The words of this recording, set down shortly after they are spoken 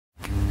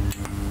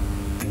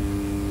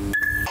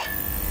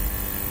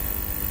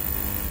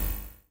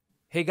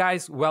Hey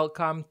guys,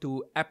 welcome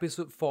to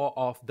episode 4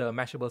 of the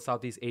Mashable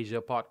Southeast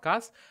Asia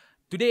Podcast.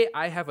 Today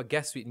I have a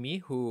guest with me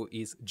who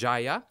is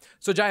Jaya.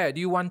 So Jaya,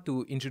 do you want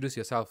to introduce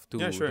yourself to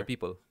the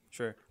people?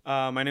 Sure.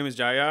 My name is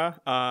Jaya.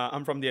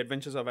 I'm from the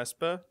Adventures of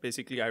Esper.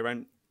 Basically, I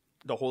run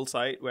the whole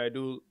site where I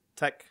do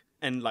tech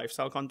and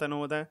lifestyle content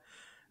over there.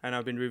 And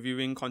I've been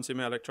reviewing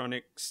consumer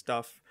electronic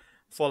stuff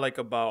for like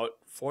about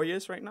 4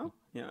 years right now.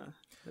 Yeah.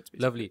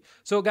 Lovely.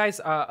 So guys,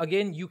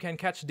 again, you can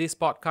catch this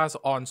podcast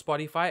on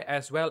Spotify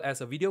as well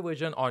as a video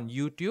version on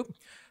YouTube.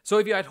 So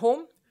if you're at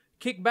home,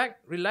 kick back,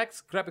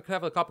 relax, grab a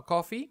cup of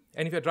coffee.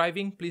 And if you're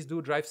driving, please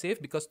do drive safe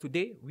because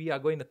today we are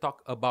going to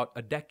talk about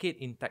a decade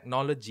in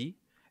technology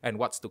and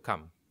what's to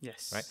come.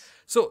 Yes. Right.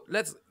 So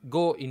let's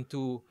go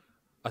into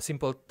a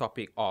simple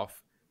topic of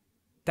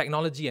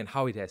technology and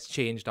how it has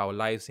changed our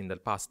lives in the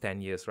past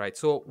 10 years, right?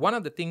 So one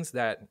of the things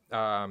that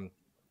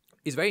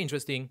is very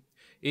interesting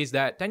is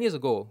that 10 years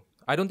ago,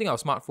 I don't think our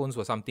smartphones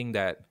were something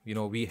that,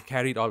 we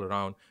carried all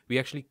around. We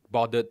actually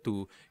bothered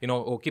to,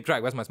 keep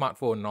track, where's my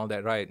smartphone and all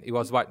that, right? It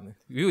was what?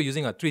 We were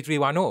using a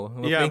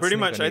 3310. Yeah, pretty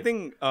much. I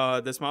think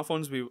the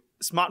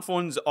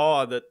smartphones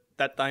are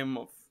that time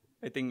of,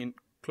 I think in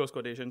close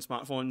quotation,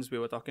 smartphones we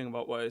were talking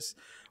about was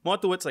more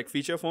towards like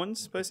feature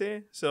phones per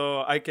se.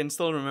 So I can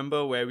still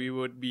remember where we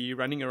would be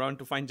running around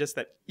to find just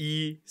that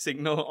E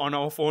signal on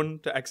our phone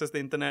to access the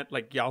internet,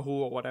 like Yahoo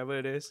or whatever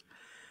it is.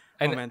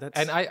 And,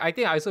 I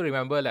think I also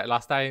remember that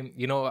last time,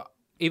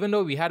 even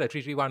though we had a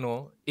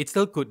 3310, it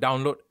still could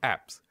download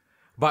apps.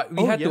 But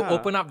we had to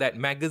open up that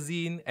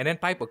magazine and then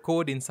type a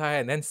code inside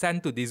and then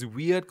send to this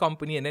weird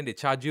company and then they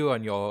charge you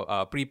on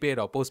your prepaid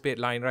or postpaid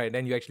line, right? And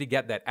then you actually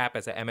get that app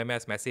as an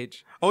MMS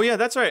message. Oh, yeah,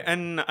 that's right.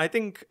 And I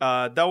think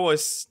that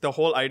was the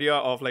whole idea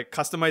of like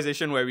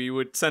customization where we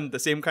would send the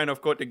same kind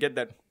of code to get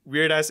that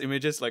weird-ass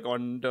images like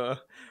on the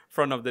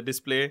front of the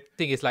display.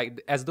 Thing is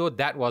like as though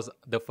that was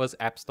the first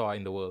app store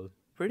in the world.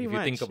 Pretty if much.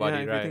 You think about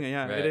it, right?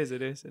 Right.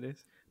 It is.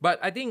 But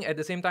I think at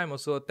the same time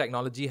also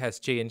technology has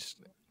changed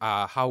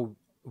how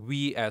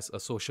we as a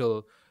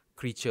social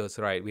creatures,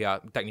 right? We are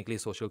technically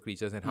social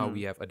creatures and how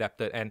we have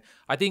adapted. And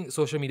I think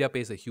social media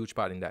plays a huge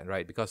part in that,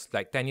 right? Because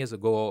like 10 years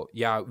ago,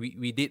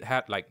 we did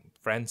have like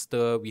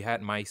Friendster, we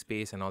had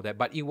MySpace and all that,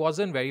 but it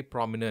wasn't very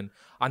prominent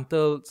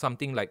until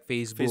something like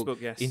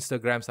Facebook yes.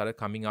 Instagram started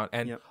coming out.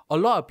 And a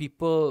lot of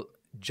people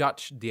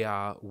judge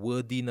their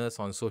worthiness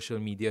on social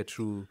media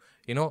through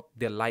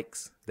their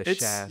likes,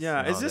 shares.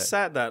 Yeah, it's just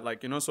sad that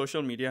like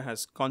social media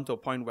has gone to a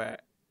point where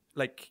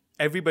like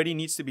everybody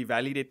needs to be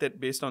validated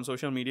based on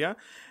social media.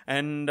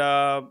 And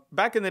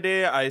back in the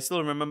day, I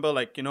still remember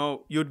like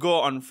you'd go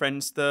on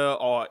Friendster,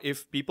 or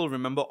if people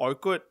remember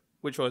Orkut,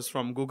 which was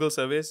from Google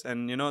service,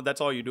 and that's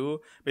all you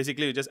do.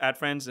 Basically, you just add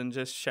friends and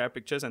just share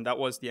pictures, and that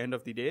was the end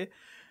of the day.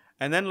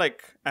 And then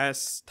like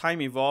as time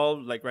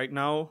evolved, like right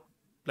now,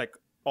 like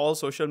all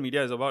social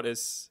media is about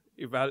is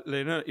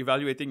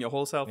evaluating your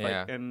whole self,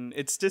 right? And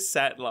it's just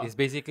sad. It's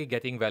basically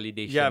getting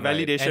validation. Yeah, right?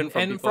 validation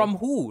from and people. from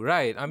who,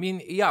 right? I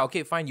mean,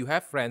 okay, fine, you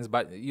have friends,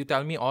 but you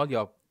tell me all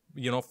your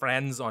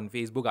friends on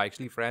Facebook are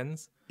actually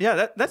friends.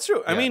 Yeah, that's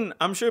true. I mean,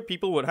 I'm sure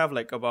people would have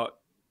like about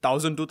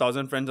 1,000,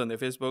 2,000 friends on their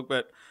Facebook,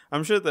 but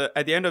I'm sure that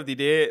at the end of the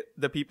day,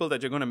 the people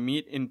that you're going to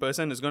meet in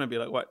person is going to be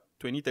like, what,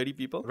 20, 30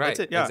 people? Right, that's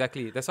it. Yeah.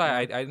 Exactly. That's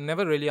why I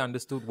never really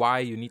understood why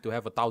you need to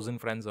have 1,000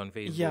 friends on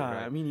Facebook.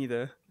 Yeah, right? me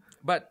neither.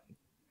 But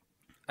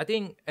I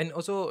think, and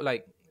also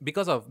like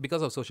because of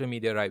social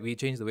media, right, we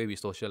changed the way we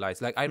socialize.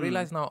 Like I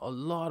realize now a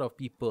lot of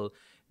people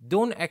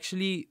don't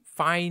actually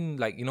find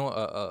like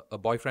a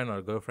boyfriend or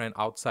a girlfriend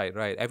outside,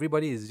 right?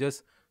 Everybody is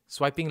just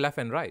swiping left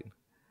and right.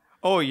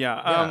 Oh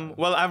yeah.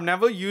 Well, I've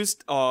never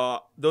used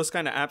those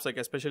kind of apps, like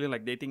especially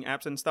like dating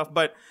apps and stuff,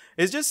 but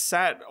it's just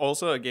sad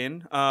also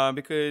again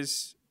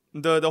because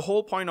the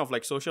whole point of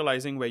like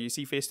socializing where you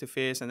see face to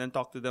face and then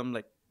talk to them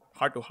like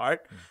heart to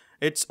heart,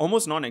 it's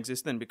almost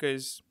non-existent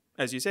because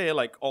as you say,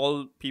 like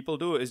all people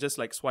do is just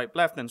like swipe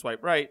left and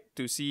swipe right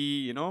to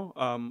see,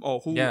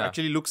 or who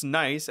actually looks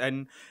nice.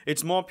 And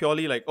it's more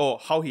purely like,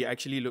 how he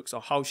actually looks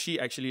or how she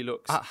actually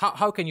looks.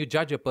 How can you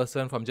judge a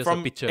person from just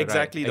a picture?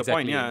 Exactly right? the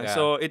point. Yeah.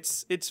 So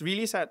it's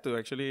really sad to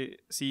actually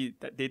see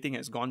that dating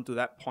has gone to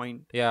that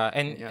point. Yeah.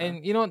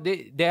 And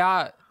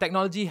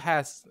technology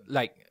has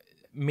like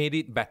made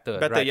it better.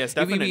 Right? Yes,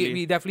 definitely.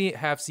 We definitely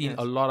have seen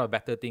a lot of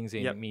better things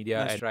in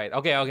media. And, right.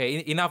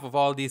 Okay. Enough of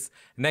all these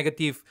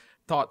negative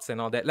thoughts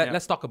and all that.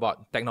 Let's talk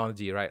about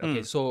technology, right?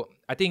 Okay, so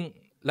I think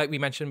like we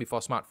mentioned before,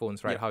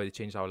 smartphones, right? How it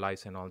changed our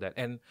lives and all that.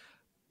 And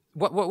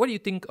what do you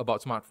think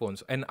about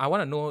smartphones? And I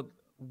want to know,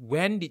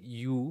 when did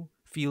you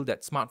feel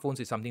that smartphones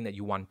is something that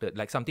you wanted,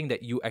 like something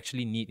that you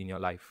actually need in your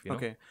life?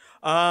 Okay.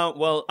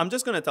 Well, I'm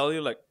just gonna tell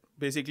you like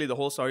basically the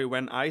whole story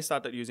when I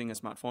started using a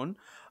smartphone.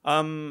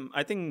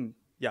 I think.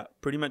 Yeah,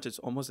 pretty much it's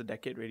almost a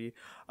decade already.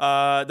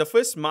 The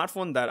first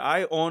smartphone that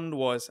I owned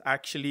was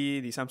actually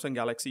the Samsung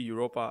Galaxy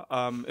Europa.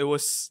 It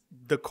was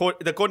the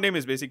code name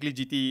is basically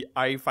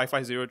GTI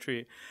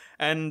 5503.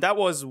 And that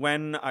was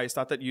when I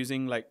started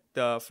using like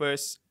the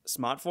first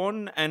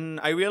smartphone, and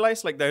I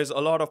realized like there's a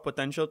lot of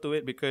potential to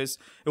it because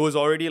it was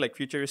already like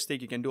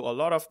futuristic. You can do a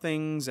lot of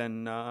things,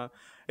 and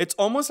it's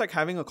almost like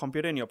having a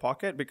computer in your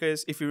pocket,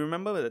 because if you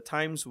remember the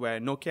times where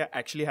Nokia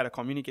actually had a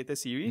communicator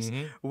series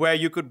where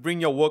you could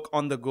bring your work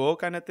on the go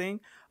kind of thing,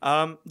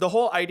 the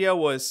whole idea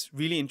was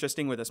really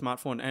interesting with a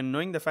smartphone, and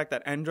knowing the fact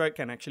that Android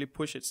can actually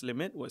push its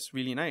limit was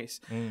really nice.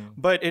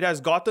 But it has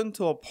gotten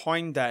to a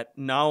point that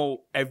now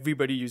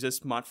everybody uses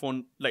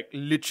smartphone like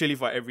literally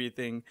for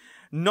everything,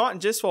 not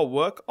just for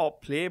work or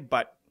play,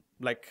 but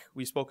like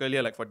we spoke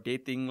earlier, like for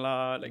dating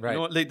lah, like Right. you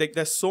know, like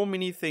there's so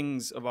many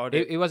things about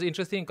it. It was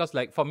interesting because,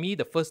 like, for me,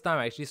 the first time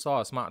I actually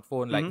saw a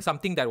smartphone, like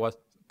something that was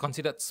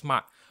considered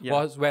smart,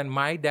 was when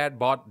my dad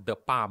bought the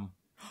Palm.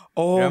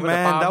 Oh Remember the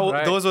man, Palm,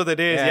 right? those were the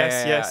days.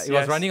 Yes. It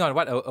was running on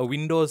a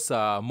Windows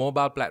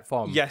mobile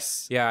platform.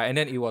 Yes. Yeah, and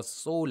then it was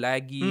so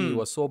laggy, it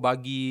was so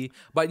buggy.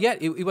 But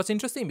yet, it was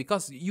interesting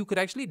because you could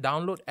actually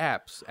download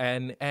apps,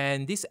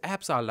 and these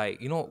apps are like,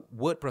 you know,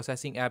 word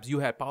processing apps. You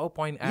had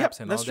PowerPoint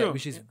apps and all that's that, true.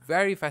 which is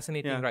very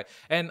fascinating, Yeah. right?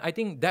 And I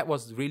think that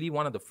was really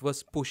one of the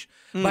first push.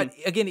 But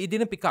again, it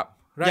didn't pick up.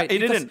 Yeah, Right, it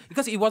didn't.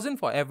 because it wasn't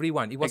for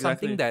everyone. It was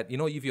Exactly. something that, you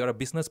know, if you're a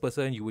business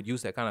person, you would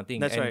use that kind of thing.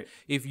 That's and right.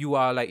 if you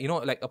are like, you know,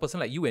 like a person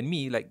like you and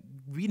me, like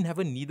we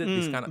never needed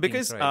this kind of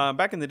Because things, right?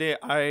 back in the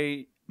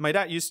day, my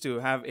dad used to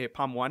have a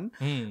Palm 1,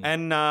 Hmm.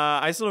 and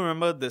I still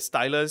remember the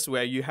stylus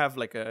where you have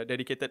like a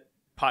dedicated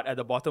part at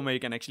the bottom where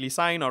you can actually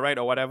sign or write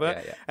or whatever.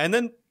 Yeah. And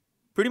then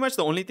pretty much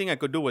the only thing I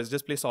could do was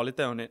just play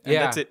solitaire on it, and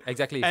Yeah, that's it.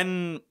 exactly.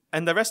 And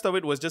the rest of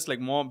it was just like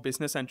more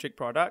business centric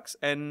products,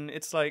 and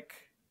it's like,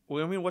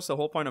 well, I mean, what's the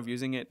whole point of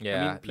using it? Yeah, I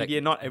mean, like-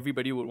 PDA, not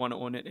everybody would want to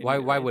own it. Why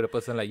anyway. would a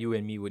person like you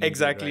and me would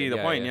Exactly need it, the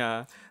right? point,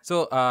 yeah.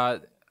 So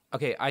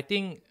okay, I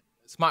think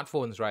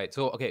smartphones, right?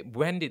 So okay,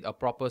 when did a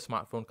proper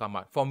smartphone come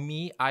out? For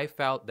me, I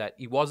felt that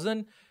it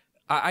wasn't.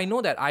 I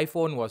know that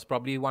iPhone was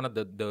probably one of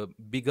the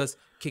biggest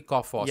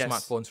kickoff for Yes.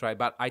 smartphones, right?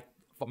 But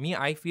for me,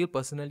 I feel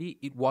personally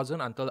it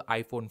wasn't until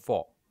iPhone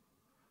 4,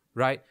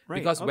 right?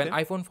 Because when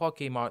okay. iPhone 4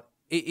 came out,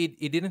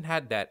 it didn't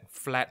have that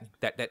flat,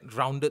 that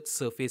rounded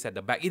surface at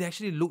the back. It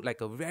actually looked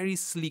like a very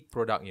sleek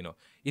product, you know.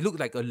 It looked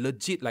like a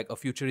legit, like a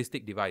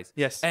futuristic device.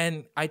 Yes.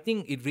 And I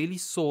think it really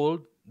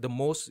sold the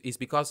most is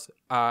because,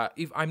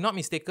 if I'm not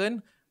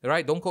mistaken,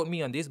 right, don't quote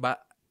me on this, but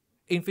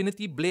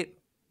Infinity Blade,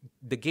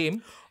 the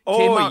game,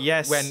 came out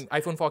yes. when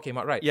iPhone 4 came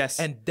out, right? Yes.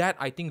 And that,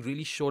 I think,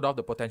 really showed off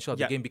the potential of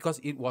the Yeah. game, because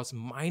it was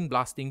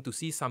mind-blasting to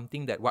see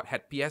something that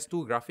had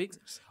PS2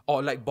 graphics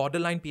or like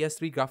borderline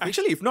PS3 graphics.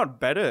 Actually, if not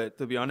better,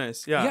 to be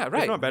honest. Yeah, Yeah,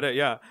 right. If not better,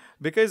 yeah.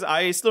 Because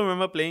I still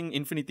remember playing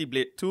Infinity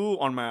Blade 2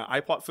 on my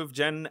iPod 5th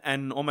gen,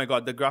 and oh my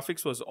god, the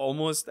graphics was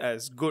almost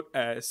as good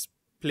as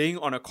playing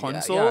on a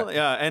console.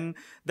 Yeah, and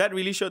that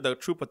really showed the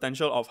true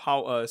potential of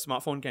how a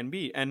smartphone can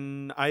be.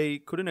 And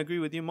I couldn't agree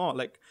with you more.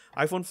 Like,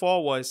 iPhone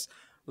 4 was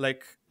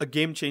like a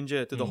game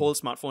changer to the whole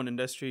smartphone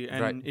industry,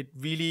 and Right. it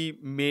really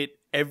made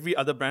every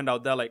other brand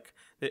out there, like,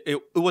 it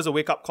was a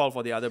wake-up call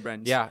for the other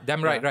brands. Yeah,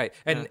 damn right, Yeah. right.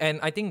 And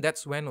I think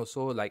that's when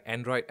also like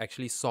Android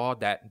actually saw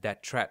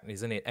that threat,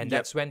 isn't it? And Yep.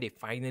 that's when they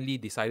finally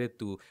decided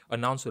to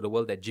announce to the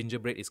world that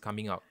Gingerbread is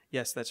coming out,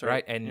 Yes, that's right?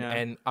 right. And Yeah.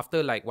 and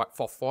after like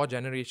for 4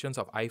 generations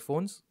of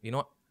iPhones, you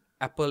know,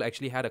 Apple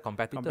actually had a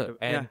competitor.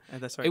 And yeah,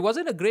 that's right. it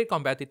wasn't a great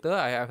competitor,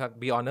 I have to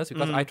be honest,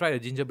 because I tried a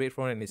Gingerbread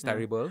phone and it's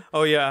terrible.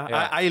 Oh yeah,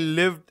 Yeah. I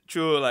lived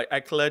through like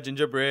eclair,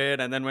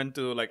 gingerbread, and then went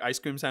to like ice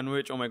cream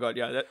sandwich. Oh my god,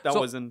 yeah, that So,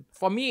 wasn't.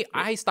 For me,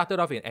 I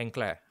started off in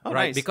Enclair, Oh,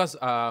 right? nice. Because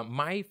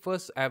my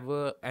first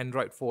ever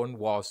Android phone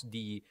was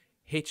the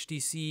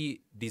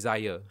HTC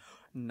Desire.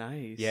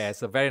 Nice. Yeah,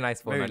 it's a very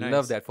nice phone. Very I nice.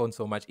 love that phone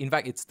so much. In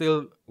fact, it's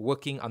still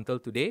working until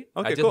today. I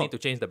Okay, just cool. need to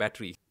change the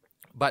battery.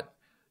 But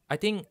I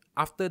think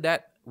after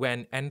that,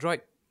 when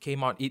Android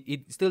came out,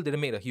 it still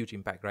didn't make a huge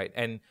impact, right?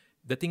 And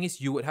the thing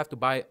is, you would have to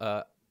buy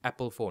a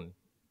Apple phone.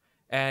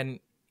 And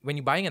when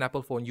you're buying an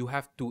Apple phone, you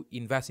have to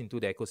invest into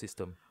the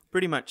ecosystem.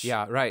 Pretty much.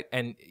 Yeah, right.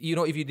 And, you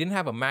know, if you didn't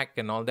have a Mac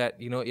and all that,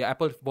 you know, your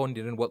Apple phone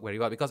didn't work very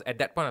well, because at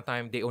that point of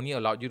time, they only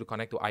allowed you to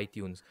connect to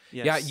iTunes.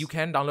 Yes. Yeah, you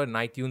can download an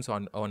iTunes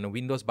on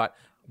Windows, but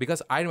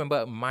because I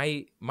remember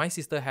my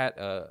sister had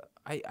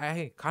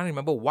I can't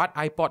remember what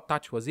iPod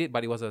Touch was it,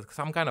 but it was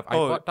some kind of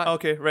iPod Touch.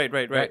 okay,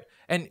 right.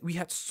 And we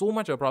had so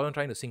much of a problem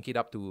trying to sync it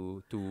up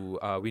to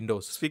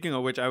Windows. Speaking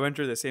of which, I went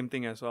through the same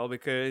thing as well,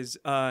 because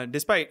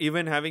despite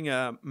even having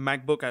a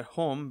MacBook at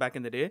home back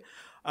in the day,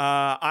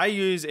 I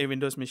use a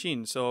Windows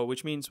machine. So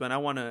which means when I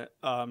want to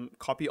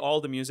copy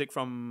all the music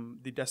from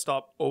the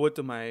desktop over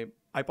to my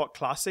iPod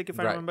Classic, if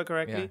I Right, remember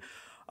correctly,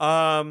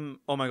 yeah.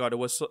 oh my god, it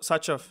was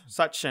such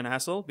an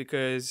hassle,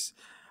 because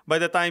by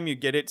the time you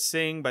get it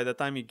synced, by the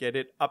time you get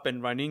it up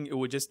and running, it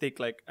would just take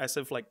like as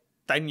if like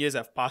 10 years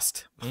have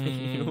passed.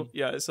 You know?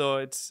 Yeah, so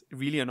it's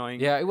really annoying.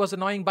 Yeah, it was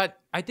annoying, but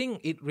I think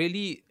it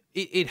really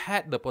it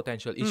had the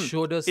potential. It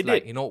showed us it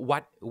like, did. you know,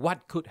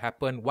 what could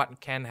happen,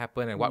 what can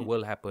happen, and what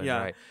will happen, Yeah.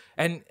 right?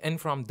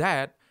 And from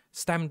that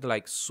stemmed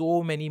like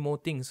so many more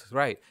things,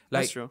 right?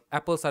 Like That's true.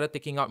 Apple started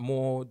taking out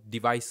more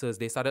devices.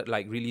 They started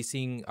like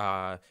releasing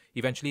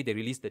eventually they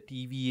released the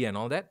TV and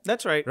all that.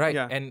 That's right. Right.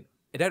 Yeah. And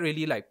that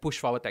really like pushed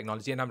forward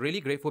technology. And I'm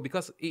really grateful,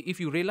 because if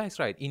you realize,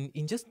 right,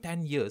 in just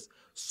 10 years,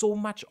 so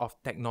much of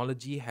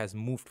technology has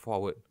moved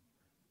forward,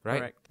 right?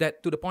 Correct.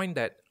 That to the point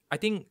that I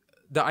think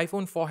the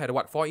iPhone 4 had a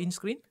 4-inch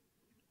screen?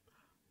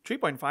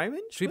 3.5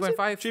 inch? 3.5,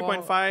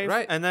 3.5,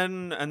 right? And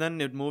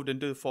then it moved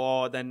into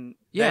 4. Then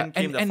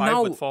came the 5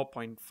 now, with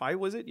 4.5.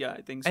 Was it? Yeah,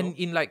 I think so. And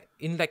in like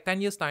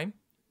 10 years time,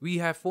 we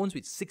have phones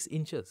with 6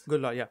 inches.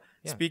 Good luck. Yeah.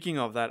 Speaking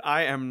of that,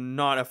 I am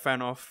not a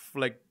fan of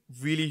like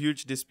really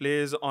huge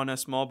displays on a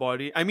small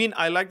body. I mean,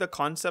 I like the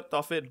concept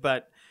of it,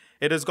 but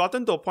it has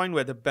gotten to a point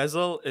where the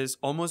bezel is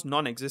almost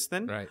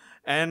non-existent. Right.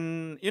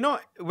 And, you know,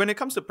 when it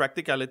comes to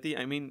practicality,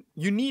 I mean,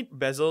 you need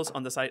bezels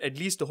on the side at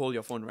least to hold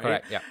your phone, right?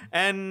 Correct, yeah.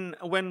 And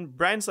when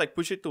brands like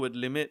push it to a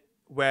limit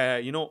where,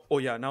 you know,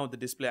 now the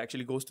display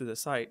actually goes to the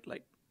side,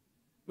 like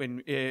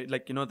when,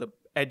 like, you know, the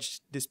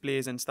edge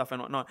displays and stuff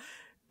and whatnot.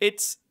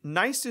 It's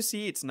nice to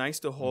see, it's nice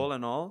to hold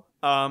and all.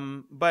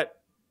 But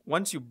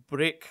once you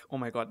break, oh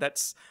my God,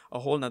 that's a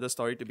whole nother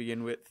story to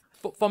begin with.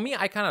 For me,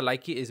 I kind of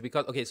like it is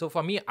because, okay, so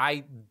for me,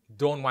 I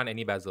don't want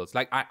any bezels.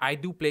 Like, I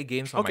do play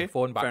games on my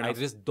phone, but I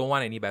just don't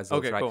want any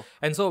bezels, right? Cool.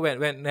 And so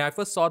when I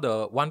first saw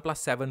the OnePlus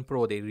 7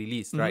 Pro they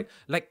released, right?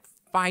 Like,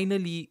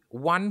 finally,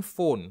 one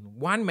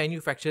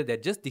manufacturer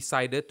that just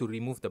decided to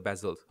remove the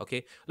bezels,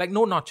 okay? Like,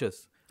 no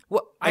notches.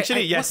 Well,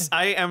 yes,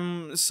 I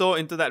am so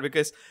into that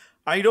because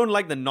I don't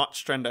like the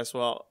notch trend as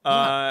well.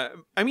 I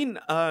mean,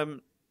 I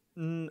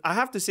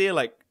have to say,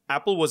 like,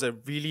 Apple was a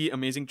really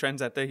amazing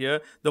trendsetter here.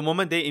 The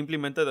moment they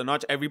implemented the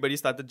notch, everybody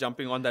started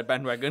jumping on that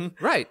bandwagon.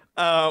 Right.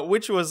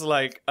 Which was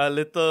like a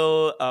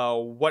little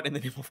what in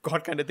the name of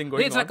God kind of thing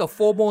going on. It's like a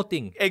FOMO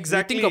thing.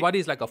 Exactly. You think about it,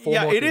 it's like a FOMO thing.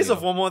 Yeah, it is a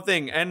FOMO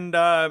thing. And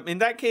in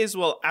that case,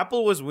 well,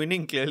 Apple was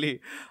winning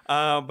clearly.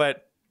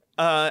 But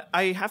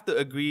I have to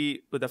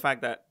agree with the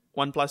fact that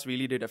OnePlus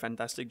really did a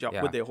fantastic job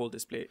with their whole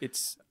display.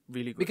 It's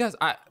really good. Because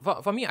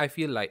for me, I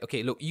feel like,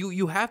 okay, look,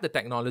 you have the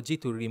technology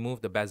to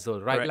remove the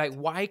bezel, right? Correct. Like,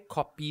 why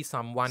copy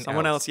someone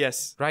else?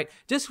 Yes. Right?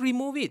 Just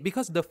remove it.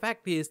 Because the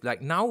fact is,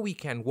 like, now we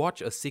can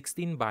watch a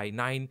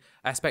 16:9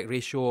 aspect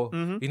ratio,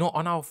 you know,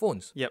 on our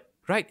phones. Yep.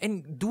 Right?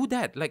 And do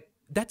that. Like,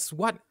 that's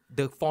what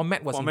the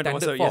format was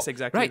intended for. Yes,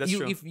 exactly. Right? That's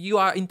true. If you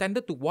are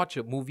intended to watch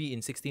a movie in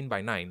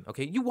 16:9,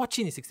 okay, you watch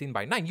it in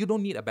 16:9. You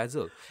don't need a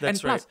bezel. That's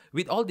and plus,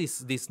 with all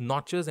these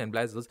notches and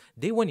bezels,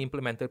 they weren't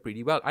implemented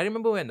pretty well. I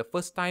remember when the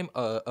first time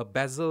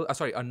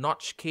a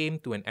notch came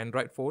to an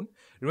Android phone.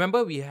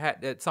 Remember we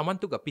had someone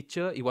took a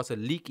picture. It was a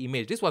leak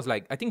image. This was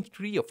like, I think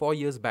 3 or 4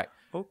 years back.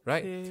 Okay.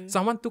 Right?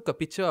 Someone took a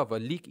picture of a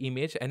leak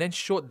image and then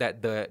showed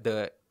that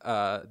the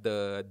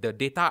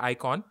data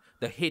icon,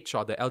 the H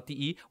or the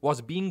LTE,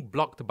 was being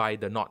blocked by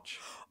the notch.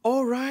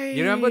 Oh, right.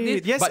 You remember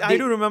this? Yes, I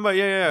do remember.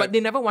 Yeah. But they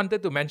never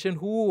wanted to mention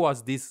who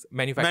was this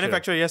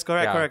manufacturer. Yes,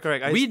 correct.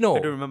 We know. I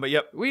do remember.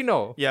 Yep. We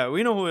know. Yeah,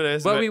 we know who it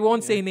is. But we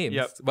won't say names.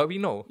 Yep. But we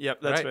know.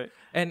 Yep, that's right.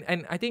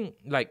 And I think,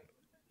 like,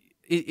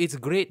 it's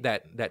great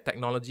that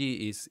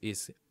technology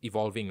is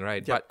evolving,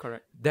 right? Yep, but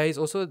correct. There is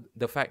also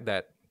the fact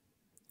that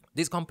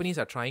these companies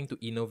are trying to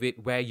innovate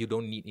where you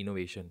don't need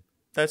innovation.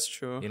 That's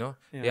true. You know?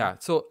 Yeah.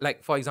 So,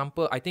 like, for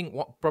example, I think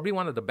probably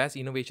one of the best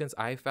innovations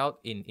I felt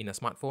in a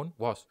smartphone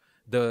was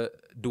the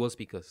dual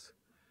speakers.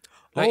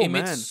 Like, it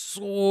made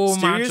so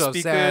much of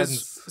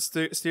sense.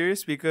 Stereo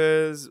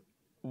speakers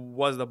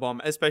was the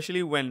bomb,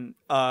 especially when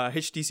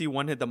HTC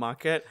One hit the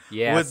market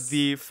with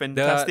the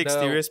fantastic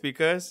stereo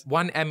speakers.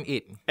 One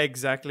M8.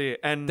 Exactly.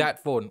 And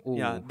that phone. Ooh.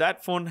 Yeah,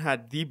 that phone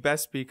had the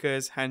best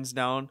speakers, hands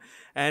down.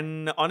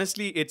 And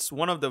honestly, it's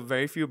one of the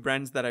very few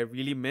brands that I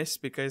really miss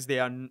because they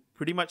are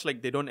pretty much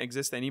like they don't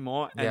exist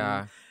anymore.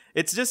 And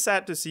it's just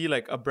sad to see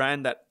like a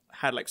brand that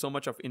had like so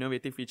much of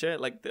innovative feature,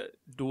 like the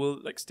dual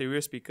like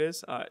stereo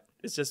speakers.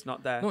 It's just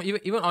not there. No,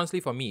 even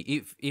honestly for me,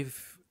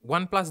 if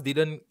OnePlus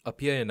didn't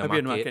appear in the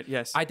market,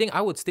 yes, I think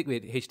I would stick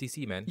with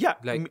HTC, man. Yeah,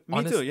 like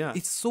me too. Yeah,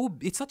 it's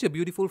such a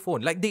beautiful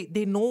phone. Like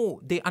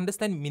they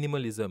understand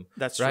minimalism.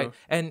 That's right,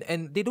 true.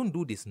 And they don't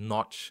do this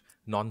notch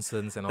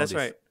nonsense and all this.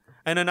 That's right.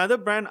 And another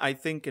brand I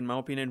think, in my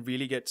opinion,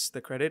 really gets the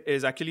credit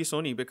is actually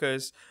Sony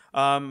because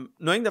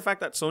knowing the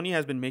fact that Sony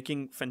has been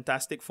making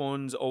fantastic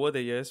phones over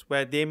the years,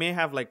 where they may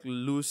have like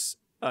loose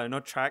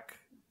track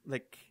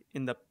like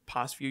in the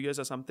past few years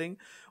or something.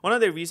 One of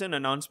their recent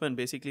announcement,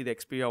 basically the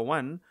Xperia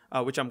 1,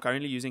 which I'm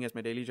currently using as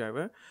my daily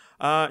driver,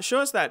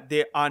 shows that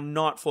they are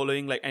not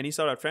following like any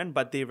sort of trend,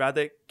 but they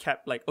rather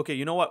kept like, okay,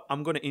 you know what?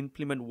 I'm going to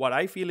implement what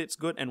I feel it's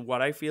good and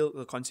what I feel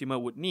the consumer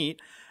would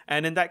need.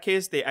 And in that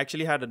case, they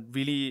actually had a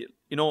really,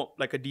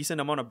 like a decent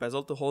amount of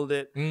bezel to hold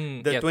it.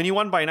 The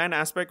 21:9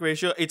 aspect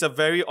ratio, it's a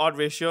very odd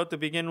ratio to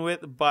begin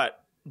with,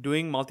 but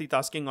doing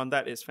multitasking on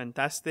that is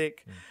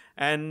fantastic.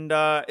 And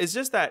it's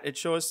just that it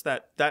shows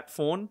that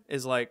phone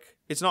is like,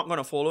 it's not going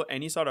to follow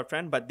any sort of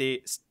trend, but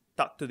they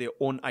stuck to their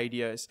own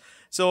ideas.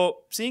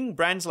 So seeing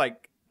brands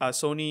like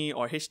Sony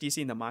or HTC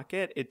in the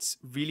market, it's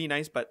really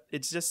nice, but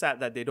it's just sad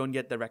that they don't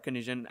get the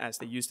recognition as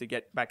they used to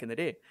get back in the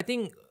day. I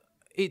think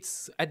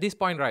it's at this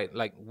point, right?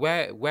 Like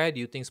where do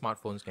you think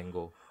smartphones can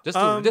go? Just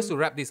to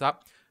wrap this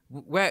up,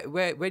 where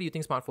do you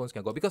think smartphones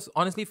can go? Because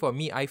honestly, for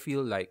me, I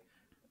feel like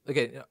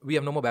we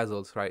have no more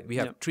bezels, right? We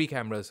have Yep. 3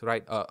 cameras,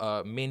 right?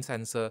 Main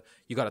sensor,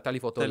 you got a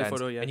telephoto lens,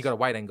 Telephoto, and you yes. got a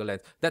wide angle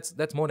lens.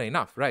 That's more than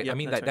enough, right? I Yep,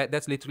 mean, that's right.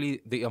 that's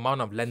literally the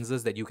amount of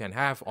lenses that you can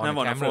have on Have a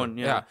on a camera. phone,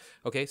 yeah.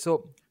 Okay,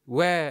 so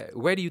where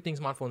do you think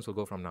smartphones will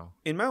go from now?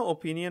 In my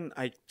opinion,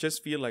 I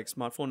just feel like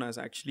smartphone has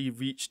actually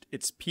reached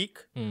its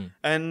peak. Hmm.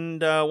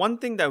 And one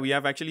thing that we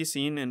have actually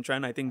seen in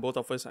trend, I think both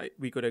of us,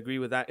 we could agree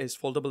with that, is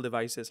foldable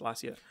devices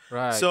last year.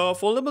 Right. So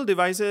foldable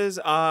devices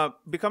are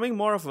becoming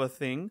more of a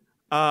thing.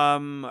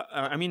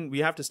 I mean, we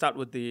have to start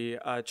with the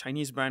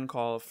Chinese brand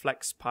called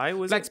FlexPi.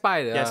 Was it?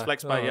 FlexPi. Yes,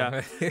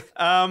 FlexPi.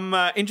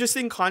 Yeah.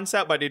 Interesting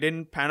concept, but it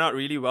didn't pan out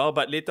really well.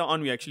 But later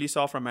on, we actually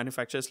saw from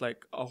manufacturers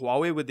like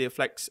Huawei with their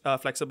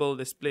flexible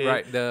display.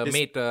 Right, the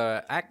Mate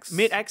X.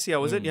 Mate X, yeah,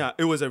 was it? Yeah,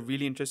 it was a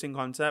really interesting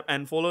concept,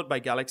 and followed by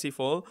Galaxy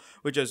Fold,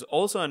 which is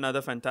also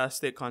another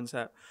fantastic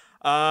concept.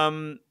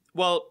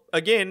 Well,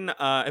 again,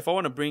 if I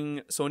want to bring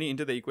Sony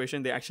into the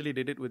equation, they actually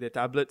did it with their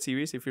tablet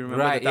series, if you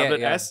remember Right, the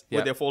Tablet S yeah.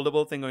 with their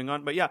foldable thing going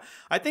on. But yeah,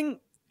 I think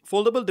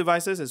foldable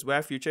devices is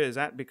where future is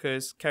at,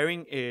 because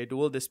carrying a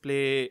dual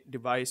display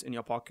device in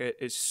your pocket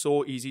is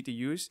so easy to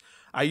use.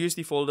 I used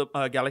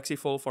the Galaxy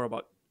Fold for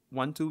about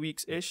 1-2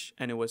 weeks-ish,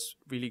 and it was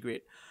really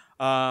great.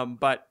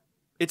 But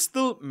it's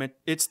still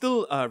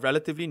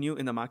relatively new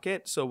in the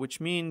market, so which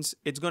means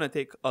it's going to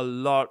take a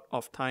lot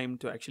of time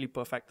to actually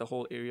perfect the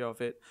whole area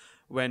of it.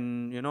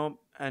 When,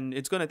 and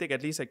it's going to take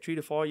at least like 3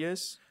 to 4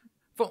 years.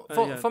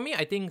 For me,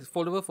 I think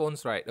foldable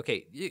phones, right?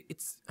 Okay,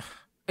 it's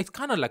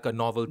kind of like a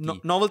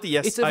novelty. Novelty,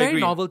 yes. It's a very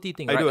novelty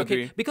thing, right? I do okay,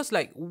 agree. because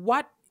like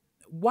what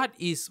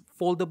is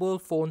foldable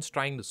phones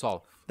trying to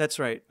solve? That's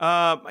right.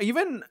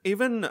 Even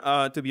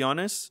to be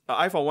honest,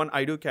 I for one,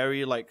 I do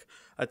carry like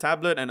a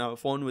tablet and a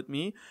phone with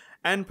me,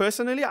 and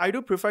personally, I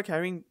do prefer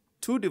carrying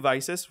 2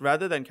 devices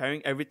rather than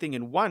carrying everything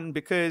in one,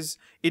 because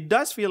it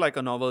does feel like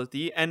a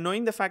novelty, and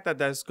knowing the fact that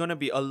there's going to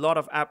be a lot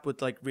of app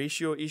with like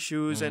ratio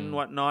issues and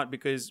whatnot,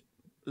 because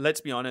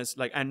let's be honest,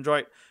 like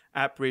Android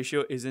app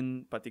ratio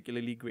isn't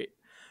particularly great.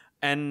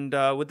 And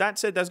with that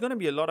said, there's going to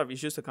be a lot of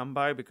issues to come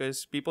by,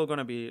 because people are going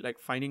to be like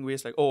finding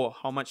ways like, oh,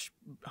 how much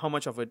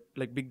of a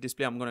like big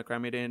display I'm going to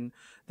cram it in,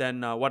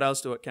 then what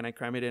else can I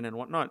cram it in and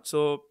whatnot.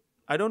 So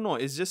I don't know,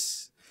 it's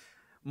just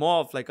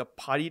more of like a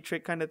party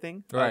trick kind of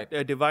thing. Right.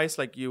 A device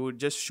like you would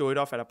just show it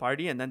off at a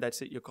party, and then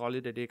that's it, you call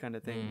it a day kind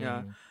of thing.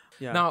 Yeah.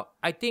 Now,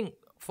 I think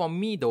for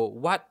me though,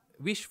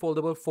 which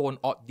foldable phone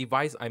or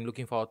device I'm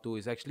looking forward to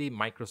is actually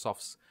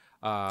Microsoft's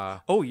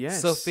oh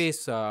yes,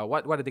 Surface.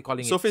 What are they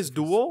calling Surface it?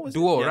 Duo? Is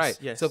Duo, it? right?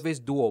 Yes. Surface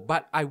Duo.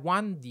 But I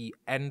want the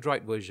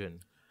Android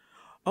version.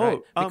 Oh, right?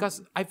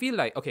 Because I feel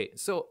like, okay,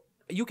 so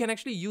you can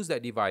actually use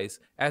that device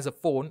as a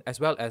phone as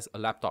well as a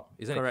laptop,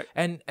 isn't Correct.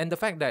 it? And the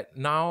fact that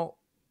now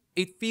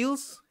it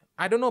feels,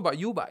 I don't know about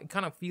you, but it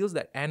kind of feels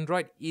that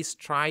Android is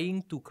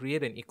trying to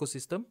create an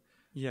ecosystem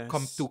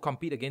yes. to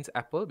compete against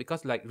Apple,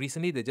 because like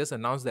recently they just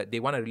announced that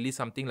they want to release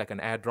something like an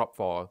AirDrop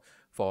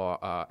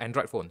for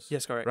Android phones.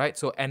 Yes, correct. Right,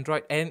 so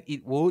Android, and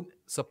it would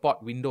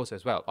support Windows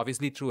as well,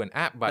 obviously through an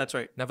app. But That's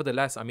right.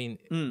 nevertheless, I mean,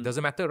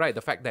 doesn't matter, right?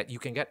 The fact that you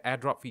can get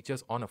AirDrop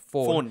features on a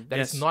phone that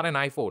is yes. not an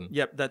iPhone.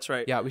 Yep, that's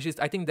right. Yeah, which is,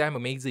 I think, damn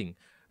amazing.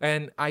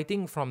 And I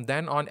think from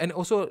then on, and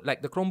also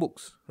like the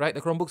Chromebooks, right?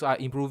 The Chromebooks are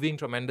improving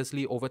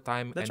tremendously over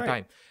time That's and right.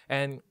 time.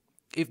 And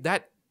if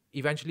that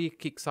eventually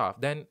kicks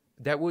off, then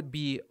there would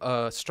be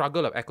a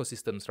struggle of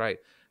ecosystems, right?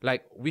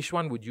 Like, which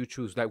one would you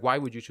choose? Like, why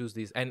would you choose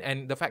this?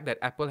 And the fact that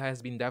Apple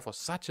has been there for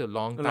such a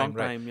long time,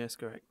 right? Yes,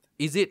 correct.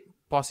 Is it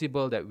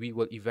possible that we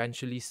will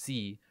eventually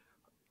see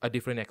a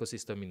different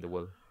ecosystem in the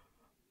world?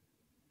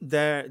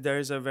 There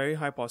is a very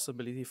high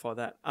possibility for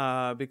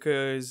that.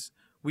 Because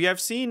we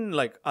have seen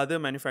like other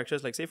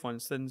manufacturers, like say for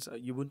instance,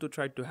 Ubuntu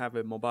tried to have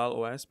a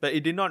mobile OS, but it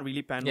did not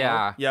really pan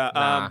well. Yeah.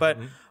 Nah.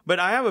 But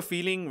I have a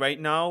feeling right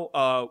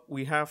now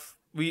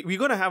we're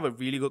going to have a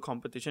really good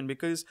competition,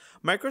 because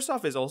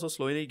Microsoft is also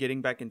slowly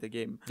getting back into the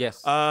game.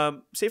 Yes.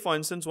 Say, for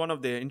instance, one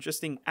of the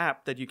interesting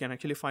app that you can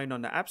actually find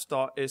on the App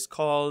Store is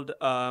called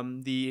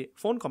the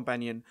Phone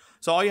Companion.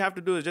 So all you have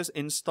to do is just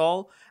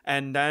install,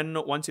 and then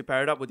once you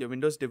pair it up with your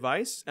Windows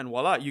device, and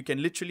voila, you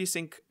can literally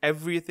sync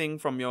everything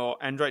from your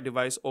Android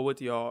device over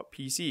to your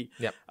PC.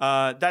 Yep.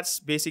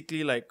 That's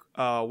basically like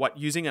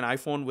using an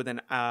iPhone with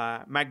an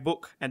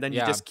MacBook, and then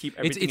you just keep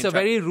everything It's in a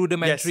track. very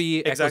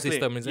rudimentary Yes, exactly.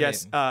 ecosystem, isn't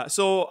yes. it?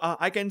 So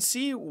I can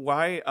see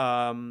why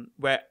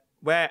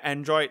where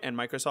Android and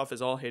Microsoft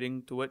is all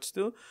heading towards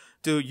to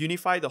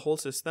unify the whole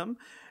system,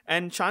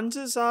 and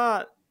chances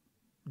are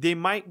they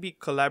might be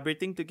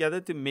collaborating together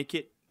to make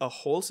it a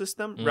whole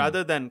system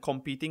rather than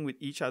competing with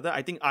each other.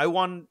 I think I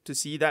want to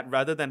see that,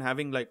 rather than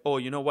having like, oh,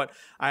 you know what,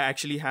 I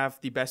actually have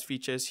the best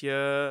features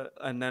here,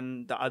 and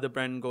then the other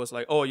brand goes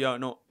like, oh yeah,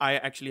 no, I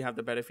actually have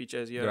the better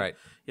features here. Right.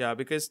 Yeah,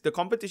 because the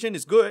competition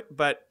is good,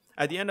 but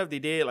at the end of the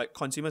day, like,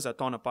 consumers are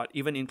torn apart,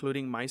 even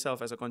including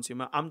myself as a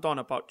consumer. I'm torn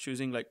apart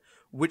choosing like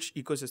which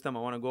ecosystem I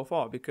want to go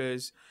for,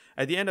 because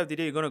at the end of the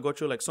day, you're going to go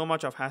through like so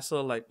much of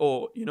hassle, like,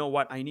 oh, you know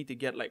what, I need to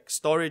get like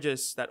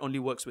storages that only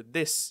works with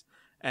this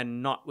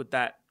and not with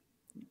that.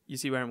 You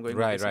see where I'm going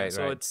Right, with this? right,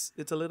 So right.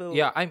 it's a little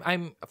Yeah,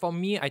 I'm for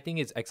me, I think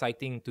it's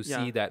exciting to see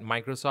Yeah. that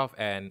Microsoft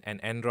and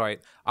Android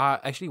are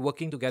actually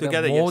working together,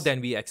 Together, more yes.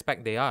 than we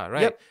expect they are,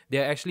 right? Yep.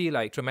 They're actually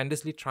like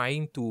tremendously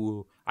trying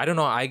to, I don't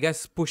know, I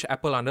guess push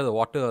Apple under the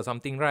water or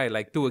something, right?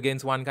 Like 2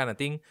 against 1 kind of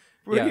thing.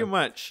 pretty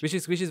much. Which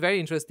is very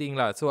interesting,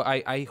 lah. So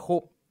I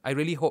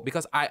really hope,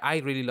 because I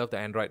really love the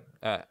Android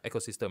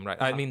ecosystem,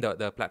 right? I mean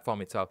the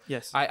platform itself.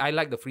 Yes. I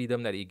like the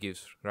freedom that it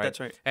gives, right? That's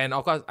right. And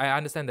of course, I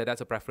understand that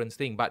that's a preference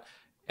thing,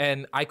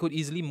 and I could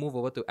easily move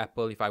over to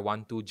Apple if I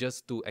want to,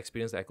 just to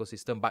experience the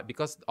ecosystem. But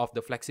because of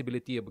the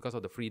flexibility, or because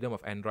of the freedom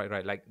of Android,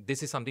 right? Like,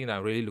 this is something that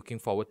I'm really looking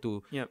forward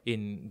to Yep.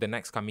 in the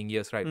next coming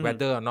years, right?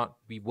 Whether or not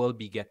we will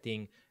be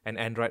getting an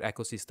Android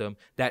ecosystem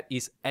that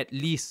is at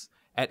least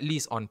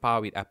on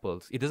par with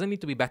Apple's. It doesn't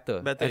need to be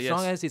better. As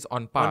long as it's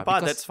on par. On par,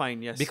 because, that's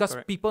fine. Yes. because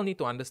correct. people need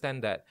to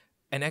understand that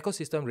an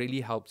ecosystem really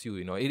helps you.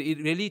 It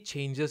really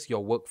changes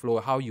your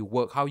workflow, how you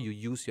work, how you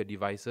use your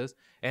devices.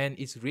 And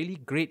it's really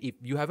great if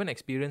you haven't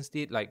experienced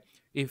it. Like,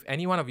 if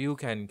any one of you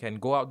can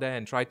go out there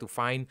and try to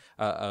find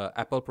a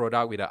Apple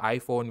product with an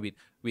iPhone,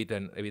 with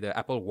an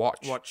Apple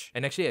Watch,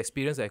 and actually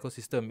experience the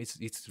ecosystem,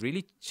 it's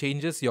really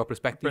changes your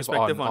perspective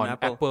on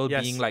Apple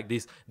Yes. being like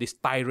this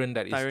tyrant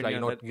that is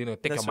Tyrant, like, yeah,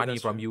 take that's your money true,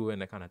 that's from true. you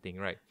and that kind of thing,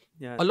 right?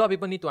 Yeah. A lot of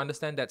people need to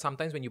understand that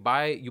sometimes when you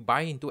buy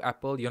into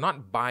Apple, you're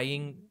not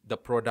buying the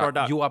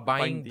product. You are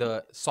buying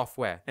the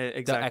software,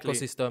 exactly. the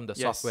ecosystem, the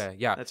Yes, software.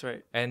 Yeah, that's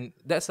right. And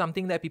that's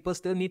something that people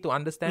still need to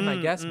understand, I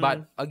guess.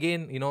 But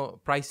again,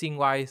 pricing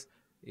wise,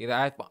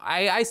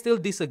 I still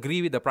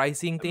disagree with the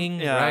pricing thing,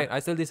 Yeah. right? I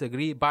still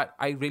disagree, but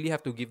I really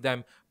have to give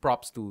them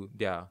props to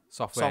their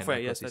software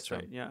and Yes, ecosystem. that's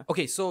right. Yeah.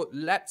 Okay, so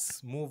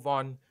let's move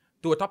on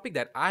to a topic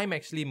that I'm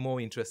actually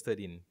more interested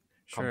in: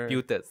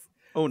 computers.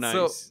 Oh, nice.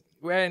 So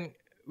when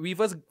we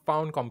first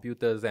found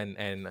computers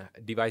and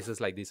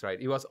devices like this, right,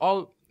 it was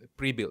all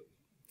pre-built,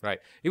 right?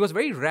 It was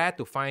very rare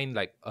to find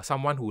like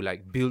someone who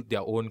like built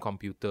their own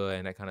computer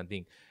and that kind of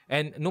thing.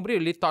 And nobody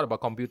really thought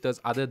about computers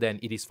other than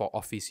it is for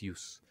office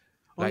use.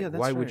 Like, yeah,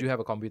 that's why would right. you have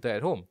a computer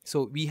at home?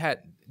 So we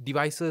had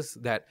devices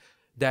that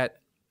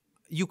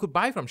you could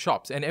buy from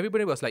shops, and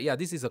everybody was like, yeah,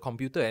 this is a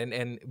computer.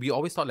 And we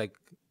always thought like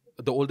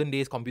the olden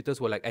days computers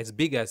were like as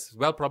big as,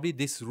 well, probably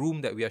this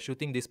room that we are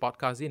shooting this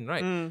podcast in,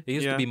 right? It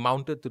used to be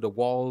mounted to the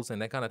walls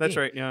and that kind of thing. That's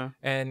right. Yeah.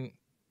 And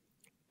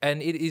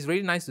it is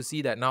really nice to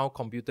see that now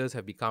computers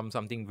have become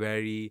something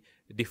very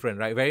different,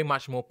 right? Very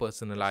much more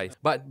personalized.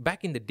 But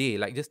back in the day,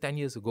 like just 10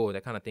 years ago,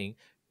 that kind of thing,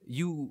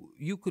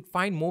 you could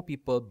find more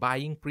people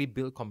buying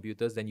pre-built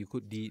computers than you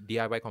could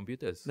DIY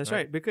computers. That's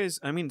right. Because,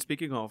 I mean,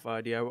 speaking of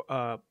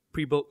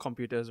pre-built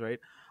computers, right?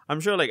 I'm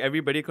sure like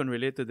everybody can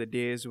relate to the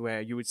days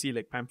where you would see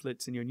like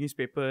pamphlets in your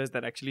newspapers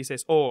that actually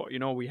says, oh,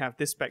 we have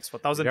this specs for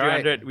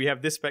 1,300, we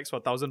have this specs for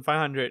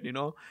 1,500,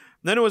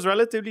 Then it was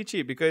relatively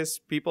cheap because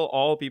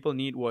all people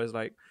need was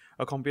like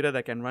a computer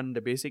that can run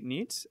the basic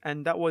needs,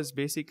 and that was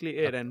basically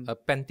it. And a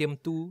Pentium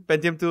 2.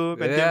 Pentium 2,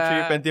 Pentium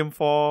Yeah. 3, Pentium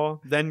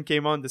 4, then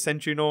came on the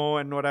Centrino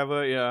and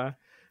whatever, yeah.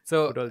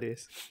 So, Good old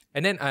days.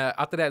 and then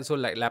after that, so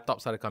like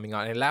laptops started coming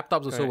out, and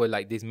laptops also Correct. were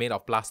like this made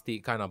of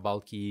plastic, kind of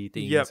bulky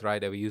things, Yep.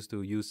 right? That we used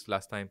to use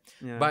last time.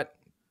 Yeah. But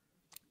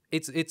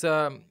it's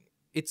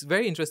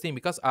very interesting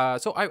because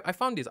so I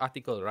found this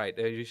article, right?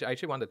 I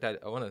actually want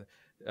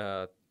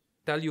to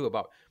tell you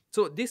about.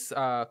 So this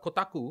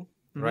Kotaku,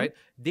 right?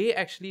 They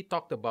actually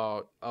talked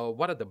about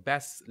what are the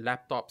best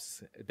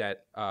laptops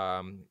that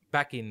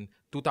back in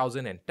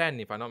 2010,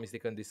 if I'm not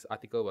mistaken, this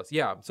article was.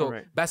 Yeah, so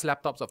Alright. best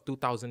laptops of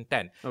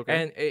 2010. Okay.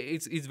 And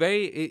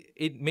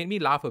it made me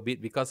laugh a bit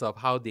because of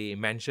how they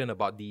mentioned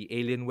about the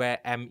Alienware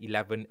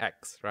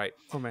M11X, right?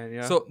 Oh man,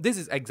 yeah. So this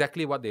is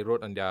exactly what they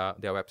wrote on their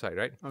website,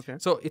 right? Okay.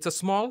 So it's a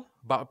small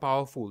but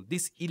powerful.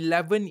 This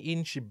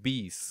 11-inch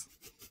beast,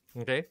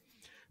 okay,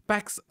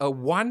 packs a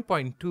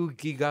 1.2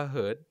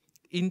 gigahertz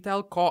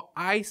Intel Core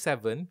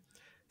i7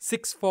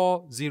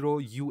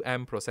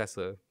 640UM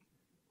processor.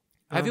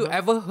 Have you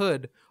ever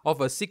heard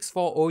of a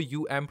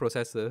 640UM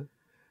processor?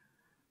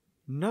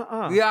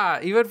 Nuh-uh. Yeah,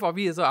 even for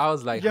me, so I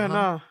was like, Yeah, huh?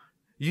 nah.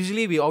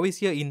 Usually we always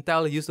hear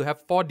Intel used to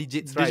have 4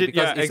 digits, right? Digit,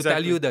 Because yeah, it's to tell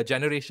exactly. you the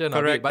generation of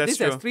Correct, it. But that's this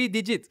has true. 3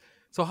 digits.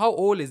 So how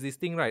old is this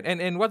thing, right?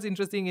 And what's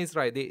interesting is,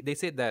 right, they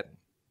said that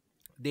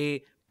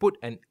they put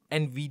an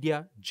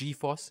NVIDIA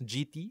GeForce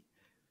GT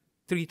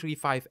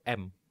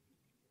 335M.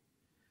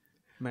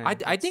 Man,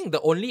 I think the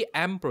only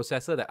M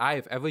processor that I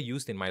have ever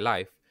used in my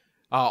life,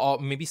 or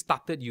maybe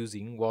started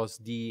using, was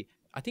the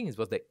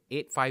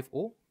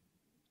 850.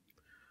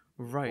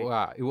 right.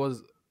 Wow, it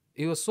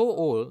was so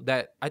old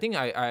that I think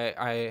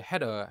I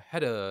had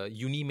a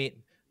uni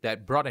mate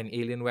that brought an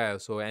Alienware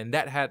also, and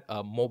that had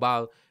a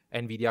mobile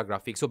NVIDIA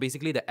graphics. So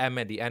basically, the M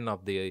at the end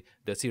of the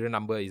serial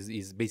number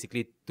is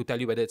basically to tell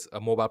you whether it's a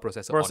mobile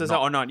processor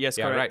Or not. Yes,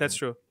 Yeah, correct. right. That's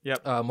true.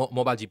 Yep.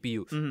 Mobile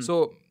GPU.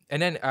 So,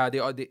 and then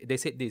they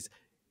said this: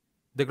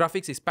 the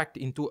graphics is packed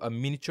into a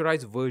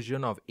miniaturized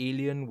version of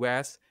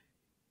Alienware's,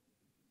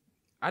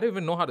 I don't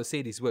even know how to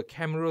say this word,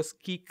 cameras,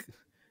 kick,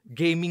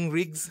 gaming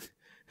rigs.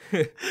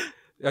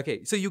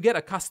 Okay, so you get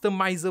a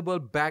customizable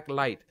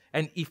backlight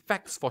and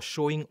effects for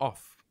showing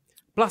off.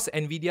 plus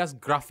NVIDIA's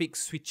graphic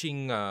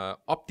switching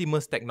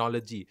Optimus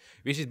technology,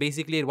 which is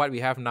basically what we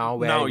have now,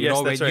 where when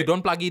you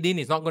don't plug it in,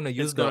 it's not going to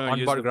use the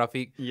onboard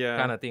graphic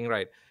kind of thing,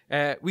 right?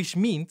 Which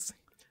means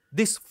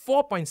this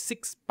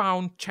 4.6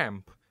 pound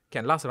champ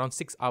can last around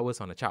 6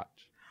 hours on a charge.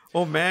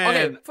 Oh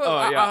man! Okay,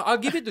 I'll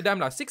give it to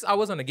them. 6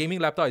 hours on a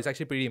gaming laptop is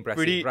actually pretty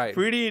impressive, right?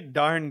 Pretty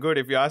darn good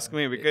if you ask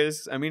me.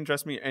 Because I mean,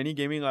 trust me, any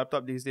gaming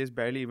laptop these days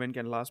barely even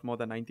can last more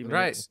than 90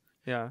 minutes.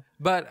 Right. Yeah.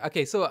 But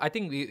okay, so I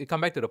think we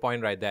come back to the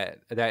point, right?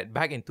 That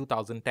back in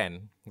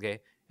 2010, okay,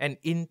 an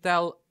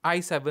Intel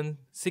i7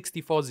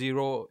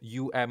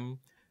 6400UM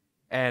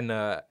and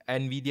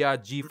NVIDIA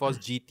GeForce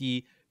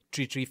GT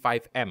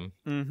 335M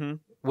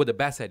were the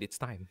best at its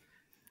time.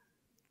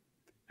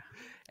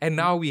 And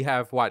now we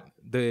have what?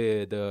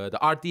 The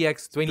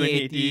RTX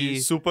 2080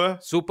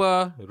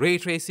 Super ray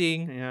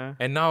tracing. Yeah.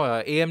 And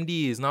now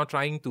AMD is now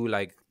trying to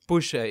like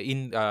push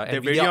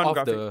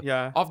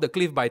NVIDIA off the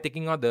cliff by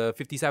taking out the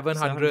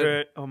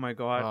 5700. Oh my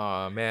god.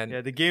 Oh man.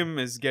 Yeah, the game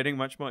is getting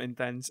much more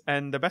intense.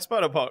 And the best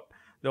part about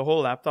the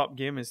whole laptop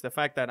game is the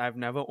fact that I've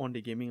never owned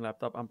a gaming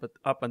laptop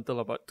up until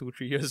about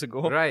 2-3 years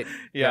ago. Right.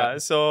 Yeah.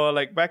 So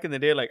like back in the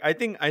day, like I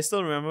think I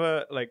still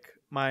remember like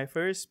my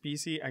first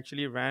PC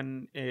actually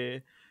ran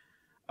a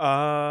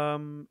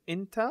Intel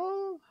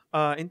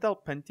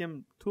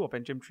Pentium 2 or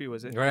Pentium 3,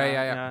 was it? Right,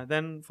 yeah.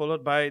 Then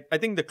followed by, I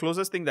think the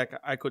closest thing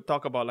that I could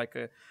talk about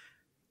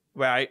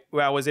where I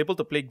was able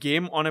to play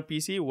game on a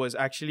PC was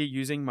actually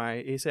using my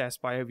Acer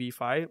Aspire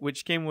V5,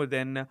 which came with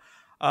an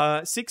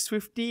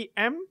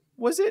 650M.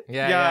 Was it? The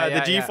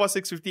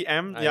GeForce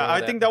 650M.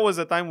 I think that was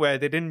a time where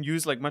they didn't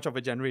use like much of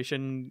a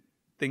generation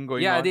thing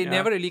going on. They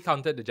never really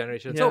counted the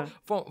generation. Yeah.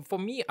 So for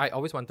me, I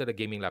always wanted a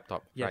gaming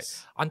laptop.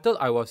 Yes. Right? Until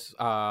I was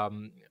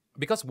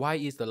because why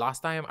is the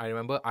last time I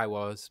remember I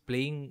was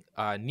playing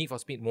Need for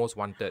Speed Most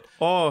Wanted.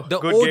 Oh, the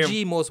good OG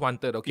game. Most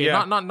Wanted. Okay,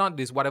 Yeah. not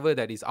this whatever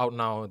that is out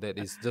now that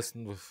is just.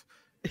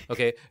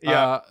 Okay.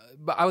 Yeah.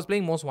 But I was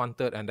playing Most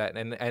Wanted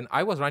and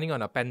I was running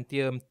on a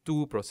Pentium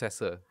 2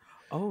 processor.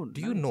 Oh, Do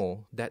you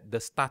know that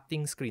the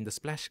starting screen, the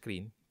splash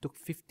screen, took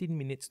 15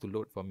 minutes to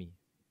load for me?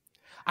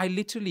 I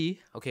literally,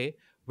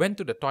 went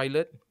to the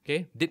toilet,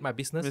 did my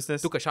business,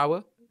 took a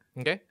shower,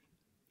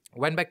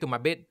 went back to my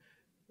bed,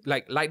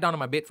 like lied down on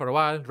my bed for a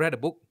while, read a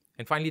book,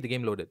 and finally the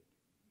game loaded.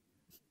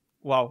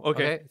 Wow,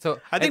 okay. So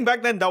I think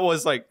back then that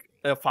was like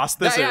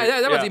fastest.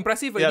 That was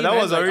impressive. Yeah, that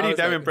was already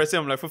damn like, impressive.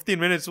 I'm like 15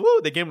 minutes,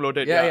 woo, the game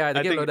loaded. The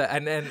game loaded.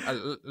 And then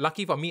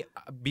lucky for me,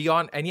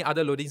 beyond any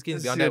other loading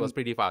screens beyond that was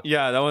pretty fast.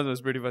 Yeah, that one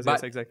was pretty fast. But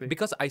yes, exactly.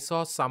 Because I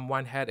saw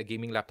someone had a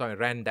gaming laptop and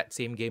ran that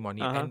same game on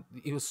it, and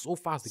it was so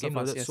fast. The game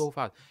loaded so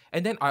fast.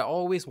 And then I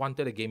always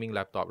wanted a gaming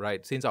laptop,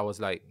 right? Since I was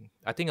like,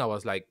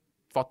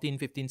 14,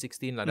 15,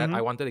 16, like that,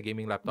 I wanted a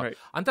gaming laptop. Right.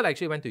 Until I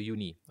actually went to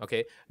uni.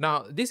 Okay.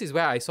 Now, this is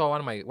where I saw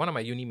one of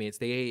my uni mates.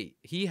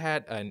 He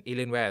had an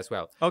Alienware as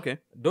well. Okay.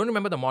 Don't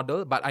remember the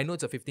model, but I know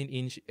it's a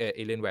 15-inch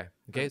Alienware.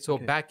 Okay. So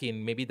back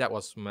in, maybe that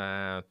was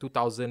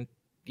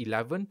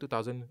 2011,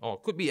 2000,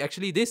 or could be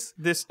actually this.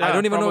 I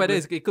don't even know whether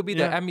it could be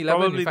the M11.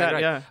 Probably that,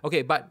 right? yeah.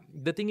 Okay, but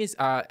the thing is,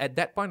 at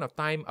that point of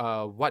time,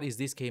 what is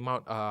this came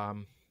out?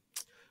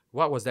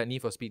 What was that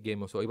Need for Speed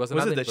game also? It was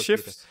another it the Need for Speed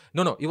Shifts?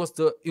 game. No, it was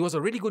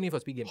a really good Need for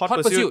Speed game. Hot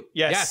Pursuit.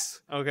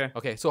 Yes. Okay.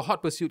 Okay, so Hot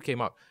Pursuit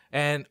came out,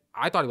 and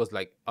I thought it was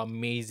like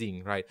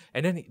amazing, right?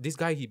 And then this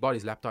guy, he bought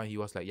his laptop, and he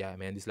was like, "Yeah,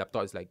 man, this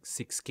laptop is like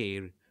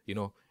 6K, you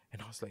know."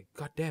 And I was like,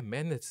 "God damn,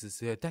 man, that's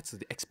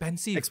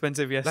expensive."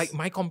 Expensive, yes. Like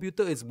my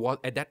computer was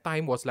at that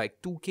time was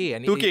like 2K,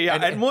 and 2K,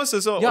 at most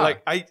also. Yeah.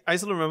 Like I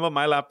still remember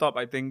my laptop.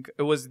 I think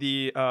it was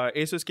the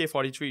Asus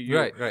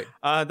K43U. Right.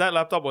 That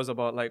laptop was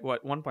about like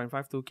what 1.5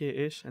 2K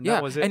ish, and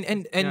that was it.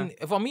 And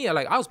for me,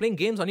 like I was playing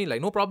games on it,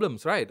 like no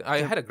problems, right?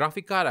 I had a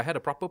graphic card, I had a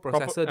proper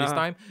processor this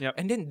time,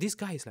 and then this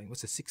guy is like,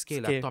 "What's a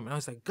 6K laptop?" And I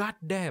was like, "God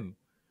damn!"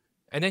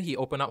 And then he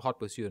opened up Hot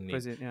Pursuit on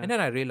it, and then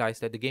I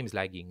realized that the game is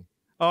lagging.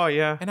 Oh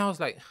yeah. And I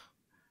was like.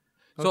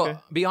 So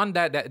beyond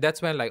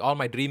that's when like all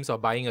my dreams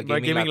of buying a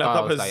gaming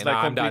laptop was like,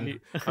 nah, I'm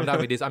done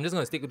with this. I'm just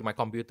gonna stick with my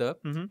computer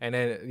and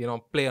then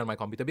play on my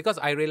computer, because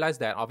I realized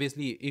that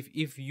obviously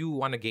if you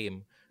want a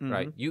game,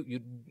 right,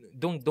 you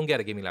don't get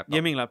a gaming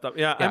laptop.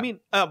 Yeah. I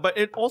mean, but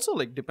it also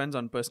like depends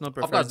on personal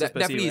preferences. Of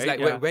course, definitely, right?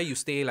 it's like where you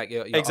stay, like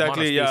your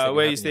exactly, amount of space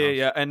where you have in stay,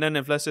 your house. And then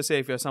if let's just say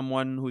if you're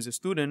someone who's a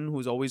student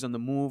who's always on the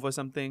move or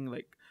something,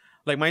 like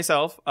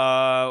myself,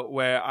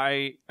 where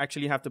I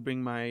actually have to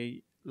bring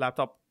my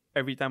laptop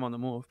every time on the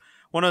move.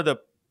 One of the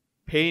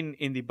pain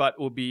in the butt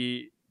will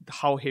be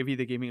how heavy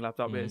the gaming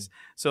laptop is.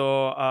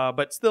 So,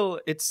 but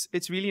still,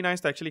 it's really nice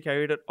to actually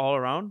carry it all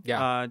around.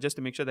 Just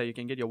to make sure that you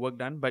can get your work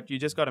done. But you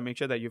just got to make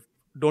sure that you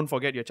don't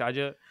forget your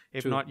charger.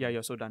 If not,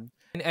 you're so done.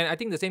 And I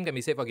think the same can be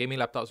said for gaming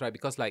laptops, right?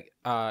 Because like,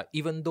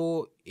 even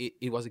though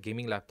it was a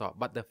gaming laptop,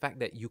 but the fact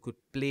that you could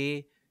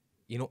play,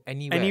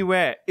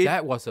 anywhere.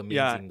 That was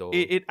amazing though.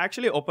 It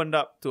actually opened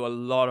up to a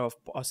lot of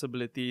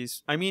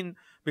possibilities. I mean,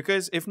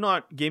 because if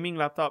not, gaming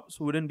laptops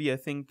wouldn't be a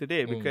thing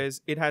today,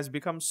 because it has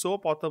become so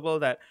portable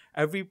that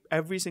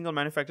every single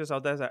manufacturers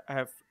out there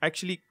have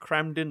actually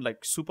crammed in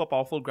like super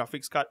powerful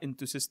graphics card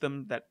into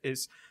system that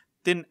is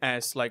thin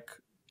as like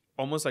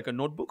almost like a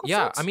notebook of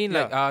Yeah, sorts. I mean,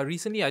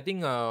 recently, I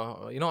think,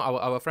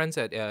 our friends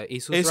at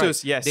Asus, Asus,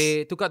 right? yes.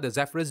 They took out the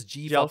Zephyrus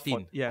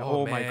G14. Yeah.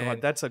 Oh my man.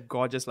 God, that's a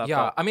gorgeous Yeah,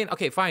 laptop. I mean,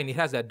 okay, fine. It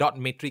has that dot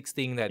matrix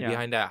thing that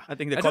behind that. I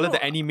think they I call don't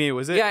it the know. anime,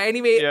 was it? Yeah,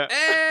 anime. Yeah.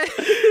 Eh.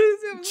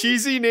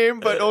 Cheesy name,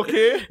 but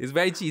okay. It's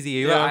very cheesy.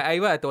 Yeah.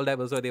 I told them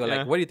also. They were Yeah.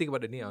 like, "What do you think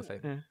about the name?" I was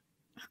like, Yeah.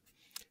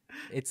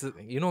 "It's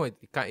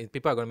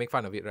people are gonna make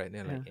fun of it, right?"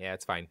 They're like, "Yeah,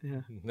 it's fine.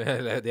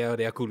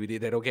 they are cool with it.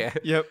 They don't care."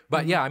 Yep.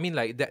 But yeah, I mean,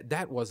 like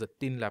that was a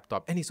thin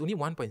laptop, and it's only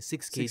 1.6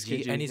 6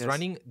 kg, kg, and it's yes.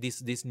 running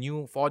this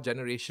new 4th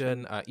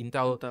generation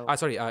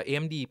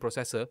AMD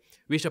processor,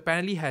 which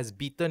apparently has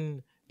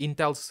beaten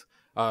Intel's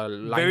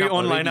lineup Very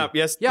own already. lineup.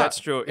 Yes, that's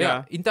true.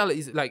 Yeah. Intel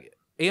is like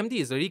AMD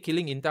is already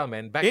killing Intel,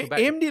 man. Back to back.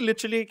 AMD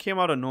literally came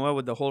out of nowhere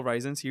with the whole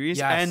Ryzen series,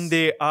 Yes. and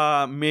they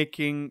are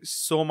making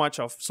so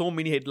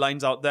many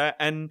headlines out there,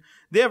 and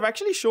they have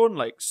actually shown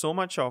like so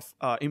much of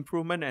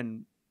improvement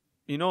and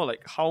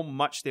like how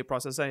much their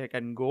processor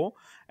can go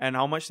and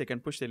how much they can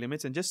push their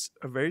limits in just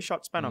a very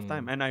short span of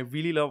time. And I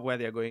really love where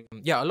they're going.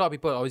 Yeah, a lot of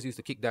people always used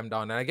to kick them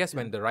down, and I guess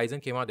when the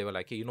Ryzen came out, they were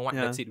like, "Hey, you know what?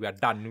 That's it. We are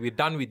done. We're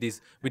done with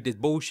this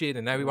bullshit,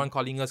 and everyone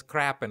calling us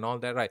crap and all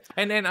that, right?"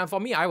 And then for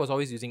me, I was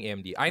always using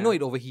AMD. I know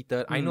it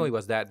overheated. I know it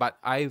was that, but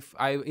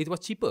it was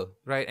cheaper,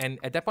 right? And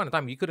at that point in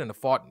time, you couldn't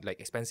afford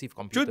like expensive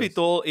computers. Truth be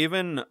told,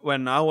 even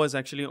when I was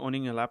actually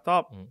owning a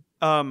laptop,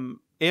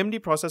 AMD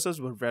processors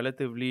were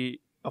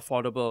relatively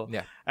affordable.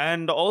 Yeah.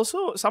 And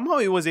also, somehow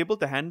it was able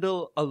to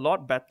handle a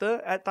lot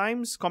better at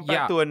times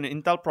compared to an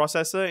Intel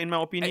processor, in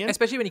my opinion.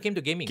 Especially when it came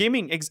to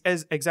gaming.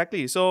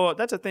 Exactly. So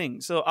that's a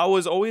thing. So I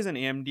was always an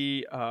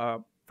AMD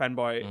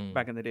fanboy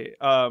back in the day.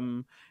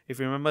 If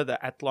you remember the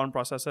Athlon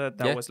processor,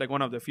 that was like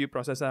one of the few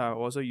processors I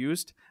also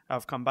used.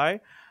 I've come by.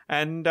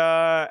 And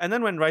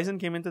then when Ryzen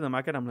came into the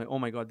market, I'm like, oh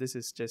my God, this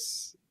is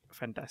just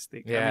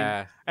fantastic.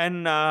 Yeah.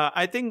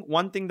 I think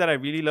one thing that I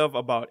really love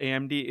about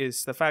AMD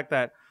is the fact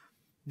that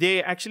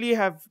they actually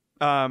have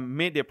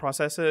made their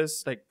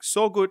processors like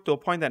so good to a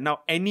point that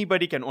now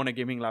anybody can own a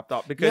gaming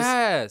laptop, because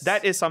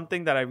that is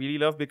something that I really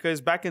love.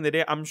 Because back in the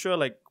day, I'm sure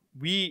like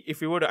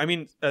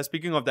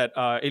speaking of that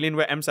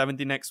Alienware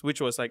M17X, which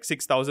was like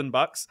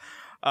 $6,000,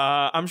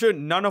 I'm sure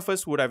none of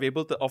us would have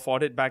able to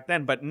afford it back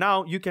then. But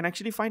now you can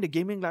actually find a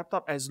gaming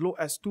laptop as low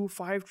as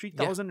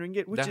 3,000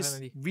 ringgit, which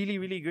definitely. is really,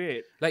 really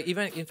great. Like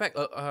even in fact,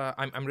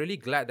 I'm really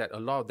glad that a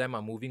lot of them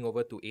are moving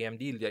over to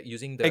AMD,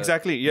 using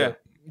the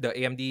the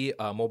AMD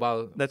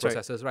mobile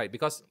processors, right?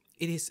 Because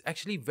it is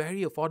actually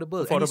very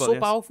affordable and it's so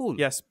powerful.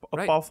 Yes,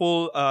 right?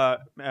 Powerful,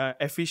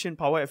 efficient,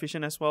 power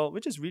efficient as well,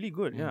 which is really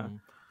good. Yeah.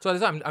 So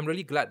that's why I'm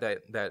really glad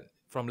that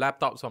from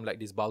laptops, from like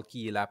these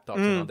bulky laptops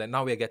and all that,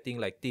 now we're getting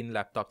like thin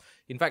laptops.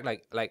 In fact,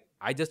 like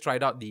I just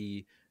tried out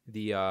the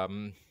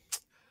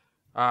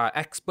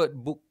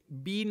ExpertBook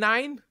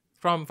B9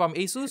 from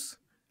Asus.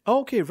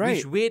 Okay, right.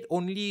 Which weighed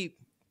only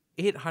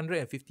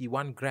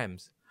 851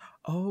 grams.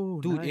 Oh,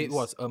 dude, nice. It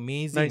was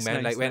amazing,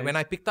 man. Nice, when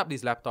I picked up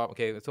this laptop,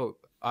 okay, so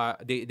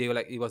they were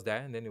like, it was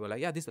there, and then they were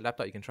like, yeah, this is the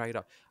laptop, you can try it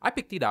out. I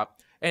picked it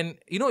up, and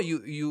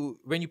you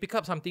when you pick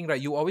up something,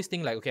 right, you always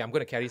think like, okay, I'm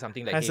gonna carry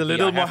something like has heavy. a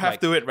little more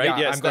heft to it, right? Yeah,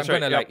 Yes, I'm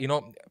gonna like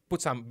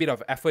put some bit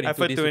of effort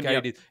into this to carry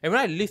this. And when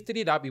I lifted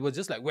it up, it was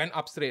just like went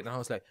up straight, and I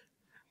was like,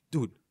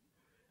 dude.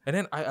 And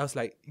then I was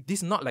like, this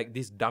is not like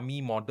this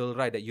dummy model,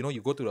 right? That,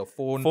 you go to the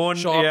phone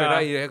shop, and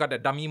right, you got the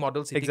dummy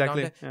model sitting down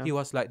there. Yeah. He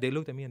was like, they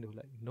looked at me and they were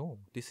like, no,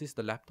 this is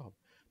the laptop.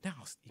 That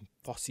was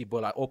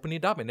impossible. I opened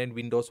it up and then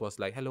Windows was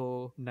like,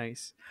 hello.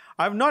 Nice.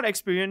 I've not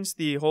experienced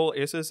the whole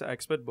Asus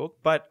ExpertBook,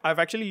 but I've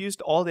actually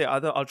used all the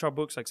other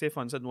Ultrabooks. Like, say,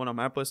 for instance, one of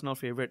my personal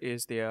favorite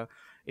is their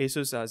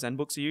Asus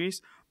ZenBook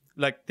series.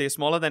 Like, they're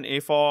smaller than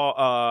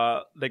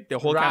A4, like the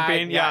whole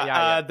campaign.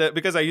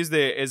 Because I use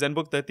the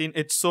ZenBook 13,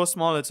 it's so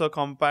small, it's so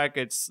compact,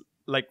 it's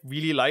like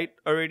really light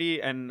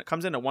already, and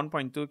comes in at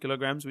 1.2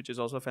 kilograms, which is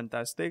also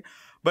fantastic.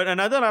 But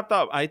another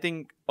laptop I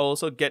think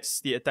also gets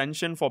the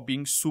attention for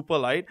being super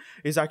light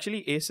is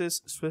actually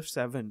Asus Swift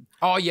 7.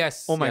 Oh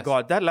yes. Oh my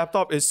god, that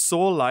laptop is so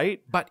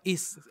light. But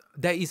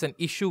there is an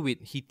issue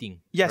with heating.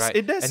 Yes, right?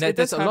 it does. And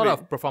there's a lot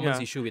of performance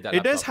issue with that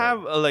laptop. It does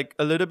have like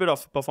a little bit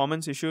of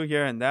performance issue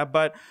here and there,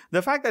 but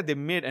the fact that they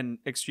made an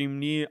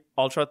extremely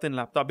ultra thin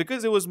laptop,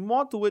 because it was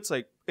more towards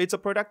like, it's a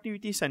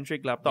productivity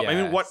centric laptop. Yes.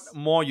 I mean, what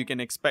more you can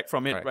expect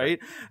from it, right?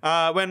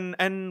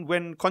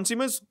 When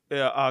consumers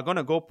are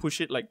gonna go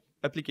push it like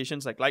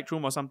applications like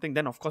Lightroom or something,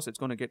 then of course it's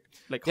gonna get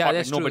like hot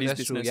like nobody's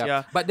business.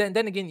 Yeah. But then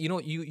again,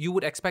 you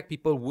would expect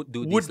people would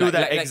do this. Would do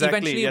that exactly.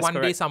 Eventually, yes, one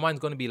correct. day someone's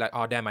gonna be like,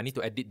 oh damn, I need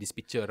to edit this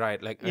picture,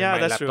 right? Like yeah, my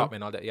that's laptop true.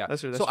 and all that. Yeah,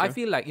 that's true. So I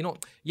feel like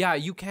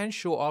you can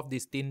show off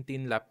these thin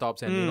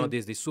laptops and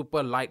there's these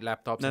super light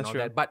laptops and all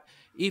that. But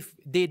if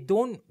they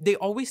don't, they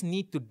always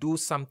need to do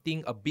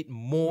something a bit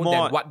more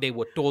than what they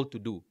were told to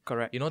do.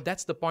 Correct.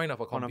 That's the point of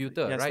a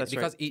computer, right?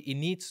 Because it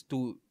needs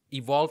to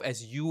evolve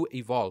as you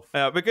evolve.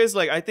 Because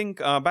like I think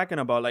back in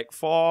about like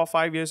 4 or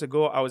 5 years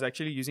ago, I was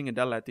actually using a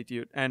Dell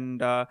Latitude,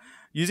 and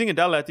using a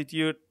Dell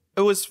Latitude,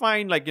 it was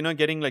fine, like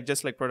getting like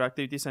just like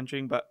productivity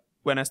centering. But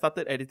when I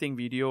started editing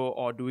video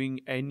or doing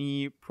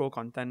any pro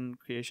content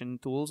creation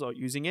tools or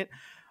using it,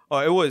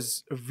 it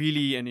was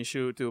really an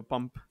issue to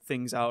pump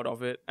things out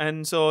of it.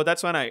 And so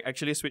that's when I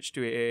actually switched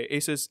to a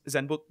Asus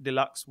ZenBook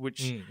Deluxe,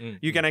 which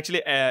you can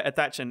actually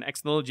attach an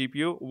external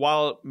GPU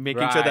while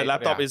making sure that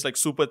laptop is like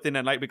super thin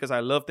and light, because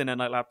I love thin and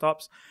light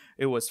laptops.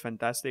 It was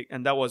fantastic.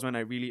 And that was when I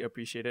really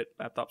appreciated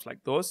laptops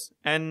like those.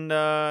 And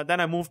then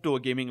I moved to a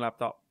gaming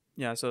laptop.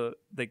 Yeah, so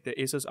like the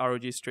Asus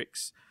ROG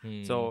Strix.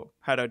 So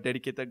had a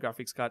dedicated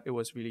graphics card. It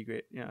was really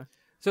great. Yeah.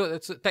 So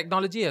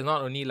technology has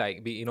not only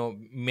like be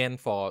meant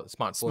for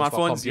smartphones,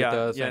 for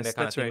computers and that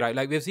kind of thing, right?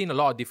 Like we've seen a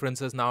lot of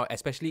differences now,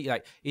 especially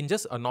like in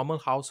just a normal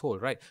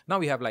household, right? Now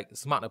we have like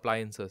smart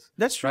appliances.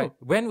 That's true. Right?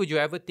 When would you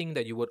ever think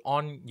that you would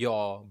on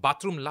your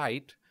bathroom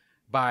light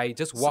by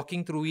just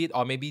walking through it,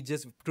 or maybe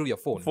just through your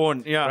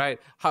phone? Yeah. Right.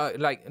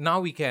 Like now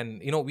we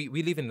can,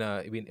 we live in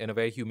a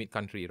very humid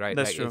country, right?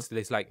 That's like true.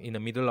 It's like in the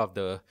middle of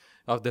the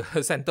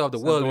center of the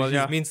world,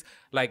 which means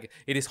like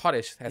it is hot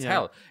as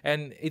hell.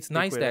 And it's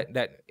nice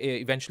that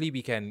eventually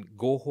we can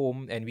go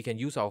home and we can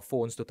use our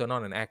phones to turn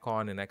on an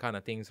aircon and that kind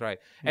of things, right?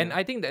 And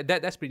I think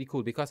that's pretty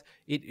cool, because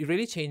it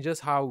really changes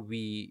how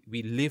we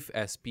live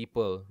as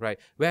people, right?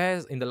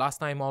 Whereas in the last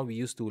time we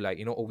used to like,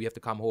 we have to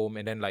come home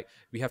and then like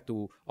we have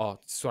to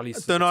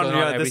turn on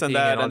everything this and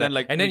that, and then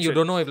like you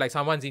don't know if like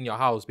someone's in your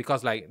house,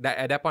 because like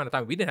at that point of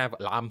time we didn't have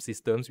alarm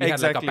systems. We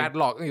had like a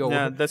padlock.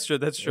 Yeah, that's true.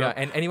 Yeah,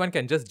 and anyone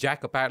can just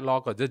jack a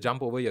padlock or just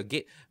jump over your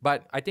gate.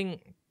 But I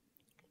think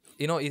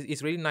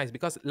it's really nice,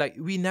 because like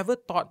we never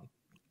thought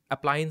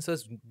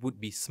appliances would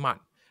be smart,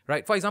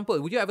 right? For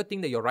example, would you ever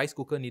think that your rice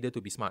cooker needed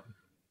to be smart?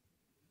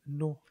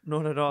 No,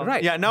 not at all.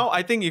 Right. Yeah, now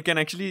I think you can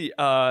actually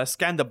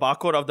scan the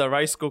barcode of the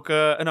rice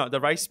cooker, the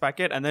rice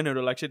packet, and then it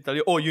will actually tell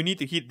you, oh, you need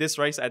to heat this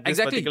rice at this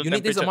particular you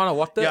need this amount of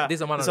water, this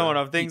amount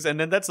of things, and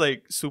then that's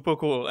like super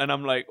cool. And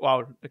I'm like,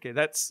 wow, okay,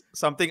 that's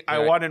something I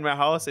want in my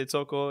house. It's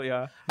so cool.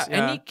 Yeah.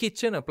 Any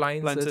kitchen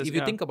appliances, if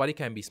you think about it,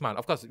 can be smart.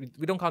 Of course,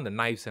 we don't count the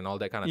knives and all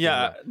that kind of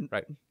thing.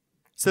 Right.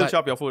 Still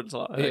chop your food.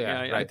 So,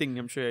 right.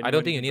 I'm sure. I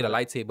don't think you need a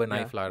lightsaber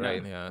knife,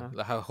 right? Yeah.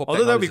 Like, I hope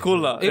although that'd be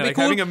cool, it'd be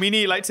cool. Having a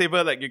mini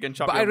lightsaber, like you can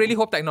chop. But I really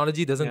hope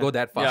technology doesn't go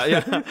that far.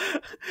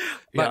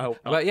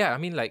 But yeah, I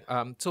mean, like,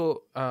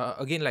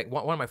 again, like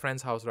one of my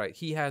friend's house, right?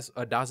 He has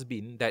a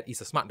dustbin that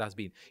is a smart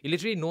dustbin. It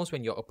literally knows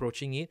when you're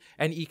approaching it,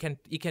 and it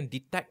can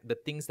detect the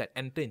things that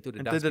enter into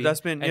the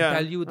dustbin and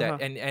tell you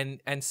that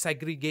and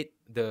segregate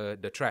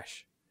the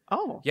trash.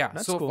 Oh, yeah.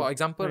 That's so cool. for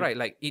example, right,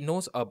 like it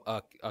knows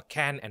a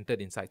can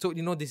entered inside. So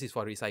this is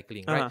for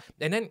recycling, right?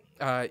 And then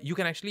you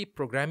can actually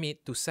program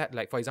it to set,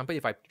 like, for example,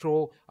 if I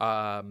throw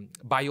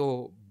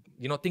bio,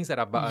 things that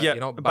are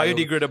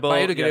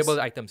biodegradable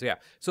items. Yeah.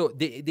 So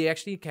they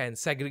actually can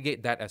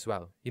segregate that as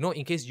well.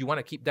 In case you want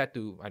to keep that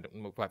to, I don't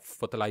know, like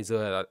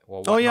fertilizer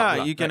or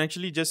whatnot. You can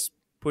actually just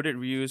put it,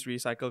 reuse,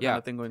 recycle kind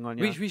of thing going on.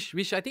 Yeah.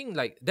 Which I think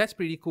like that's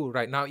pretty cool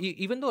right now.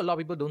 Even though a lot of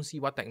people don't see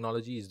what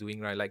technology is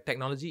doing, right? Like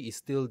technology is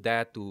still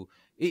there to,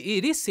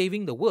 it is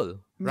saving the world,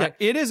 right?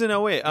 Yeah, it is in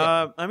a way.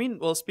 I mean,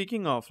 well,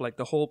 speaking of like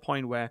the whole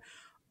point where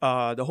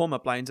the home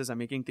appliances are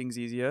making things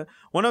easier,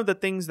 one of the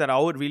things that I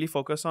would really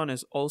focus on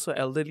is also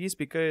elderlies,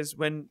 because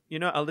when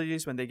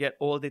elderlies, when they get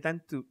old,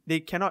 they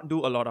cannot do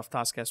a lot of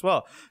tasks as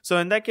well. So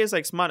in that case,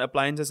 like smart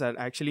appliances have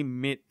actually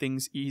made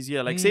things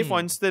easier. Like say for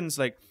instance,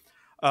 like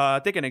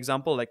take an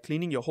example, like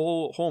cleaning your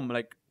whole home.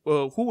 Like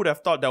who would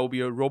have thought that would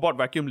be a robot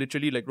vacuum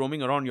literally like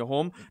roaming around your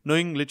home,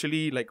 knowing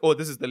literally like, oh,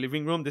 this is the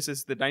living room, this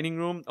is the dining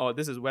room, or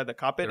this is where the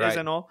carpet is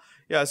and all.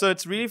 Yeah, so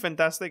it's really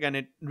fantastic, and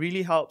it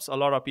really helps a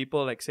lot of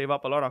people like save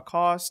up a lot of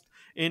cost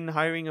in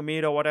hiring a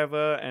maid or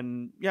whatever.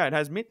 And yeah, it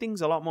has made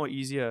things a lot more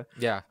easier.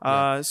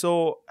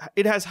 So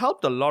it has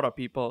helped a lot of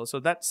people. So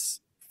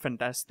that's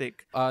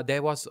fantastic.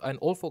 There was an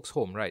old folks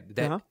home, right?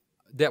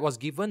 That was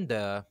given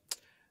the,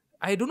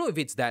 I don't know if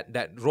it's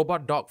that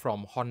robot dog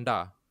from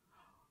Honda.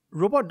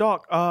 Robot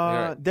dog.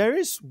 There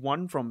is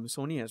one from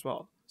Sony as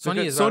well.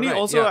 Sony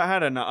also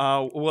had an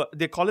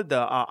they call it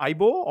the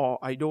Aibo or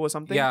Aido or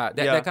something. Yeah,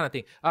 that kind of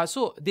thing.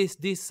 So this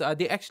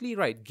they actually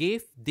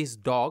gave these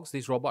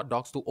robot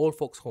dogs to old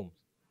folks' homes.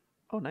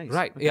 Oh, nice.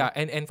 Right. Okay. Yeah,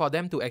 and for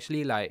them to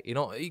actually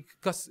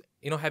because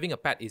having a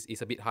pet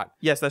is a bit hard.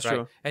 Yes, that's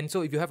true. And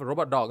so if you have a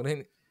robot dog,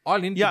 then all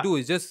you need to do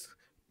is just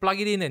plug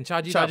it in and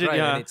charge it up, right?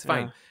 And it's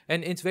fine.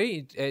 And it's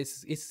very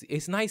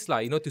it's nice,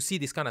 to see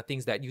these kind of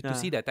things that to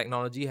see that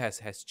technology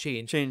has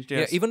changed. Yes.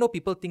 Yeah, even though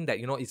people think that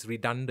it's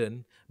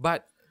redundant,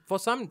 but for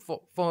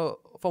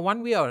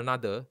one way or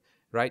another,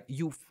 right,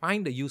 you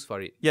find a use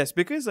for it. Yes,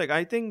 because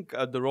I think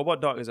the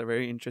robot dog is a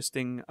very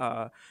interesting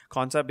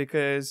concept,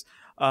 because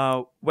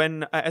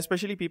when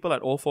especially people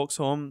at old folks'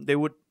 home, they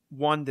would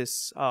want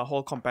this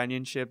whole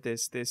companionship,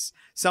 this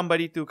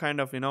somebody to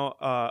kind of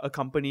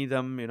accompany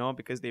them,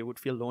 because they would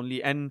feel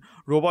lonely. And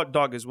robot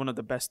dog is one of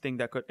the best thing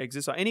that could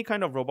exist, or any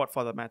kind of robot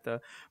for the matter,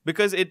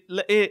 because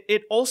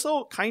it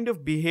also kind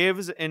of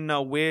behaves in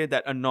a way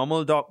that a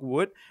normal dog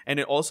would, and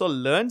it also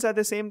learns at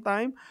the same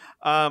time.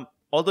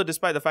 although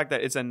despite the fact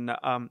that it's an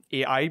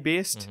AI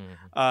based,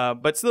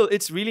 but still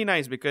it's really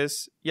nice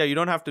because you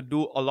don't have to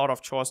do a lot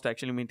of chores to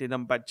actually maintain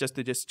them, but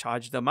just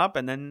charge them up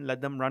and then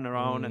let them run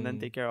around and then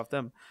take care of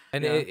them.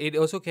 And it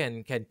also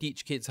can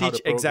teach kids how to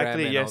program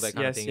exactly, and yes, all that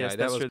kind of thing. yes,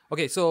 that's true.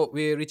 Okay, so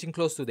we're reaching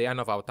close to the end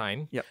of our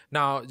time. Yep.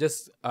 Now,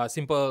 just a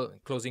simple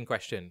closing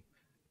question.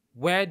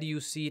 Where do you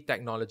see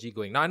technology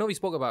going? Now, I know we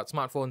spoke about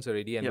smartphones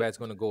already and where it's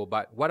going to go,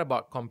 but what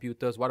about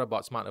computers? What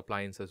about smart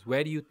appliances?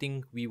 Where do you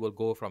think we will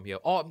go from here?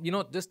 Or,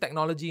 just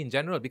technology in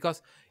general,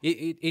 because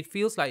it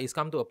feels like it's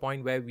come to a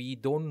point where we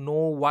don't know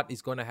what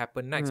is going to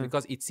happen next,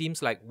 because it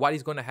seems like what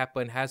is going to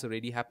happen has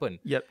already happened.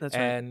 Yep, that's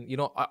right.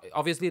 And,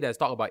 obviously there's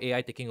talk about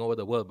AI taking over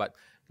the world, but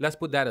let's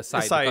put that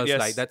aside because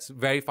yes. that's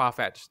very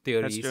far-fetched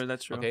theories.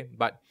 That's true. Okay,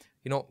 but,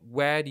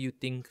 where do you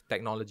think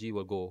technology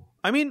will go?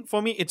 I mean,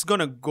 for me, it's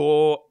going to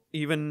go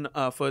even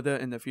further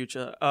in the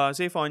future.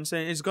 Say for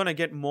instance, it's gonna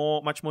get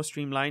much more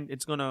streamlined.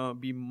 It's gonna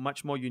be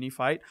much more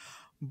unified,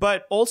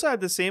 but also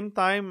at the same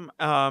time,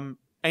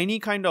 any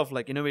kind of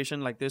like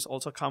innovation like this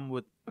also come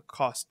with a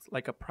cost,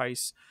 like a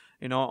price,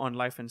 on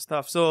life and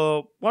stuff.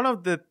 So one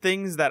of the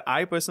things that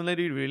I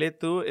personally relate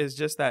to is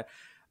just that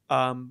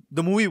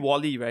the movie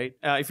WALL-E, right?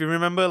 If you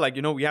remember,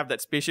 we have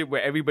that spaceship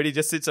where everybody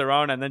just sits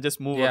around and then just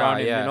move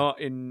around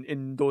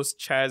in those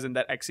chairs in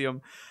that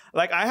axiom.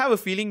 Like, I have a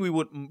feeling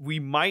we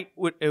might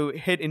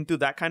head into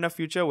that kind of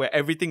future where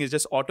everything is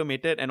just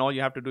automated and all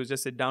you have to do is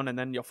just sit down and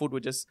then your food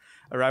would just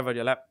arrive at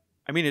your lap.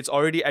 I mean, it's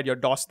already at your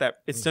doorstep.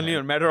 It's only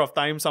a matter of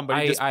time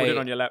somebody just put it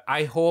on your lap.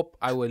 I hope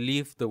I will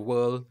leave the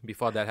world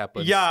before that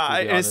happens.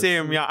 Yeah,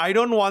 same. Yeah, I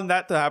don't want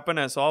that to happen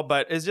as well,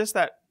 but it's just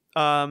that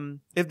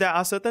if there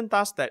are certain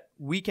tasks that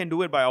we can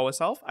do it by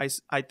ourselves,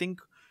 I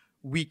think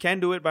we can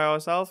do it by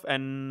ourselves,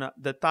 and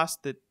the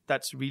task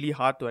that's really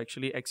hard to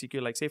actually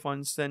execute, like say for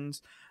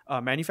instance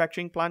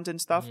manufacturing plants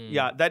and stuff,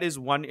 that is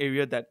one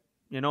area that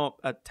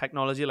a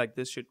technology like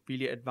this should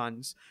really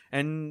advance.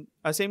 And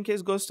same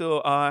case goes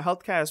to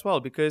healthcare as well,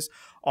 because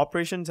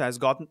operations has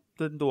gotten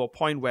to a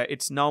point where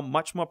it's now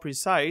much more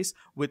precise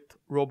with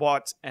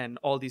robots and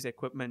all these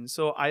equipment.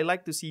 So I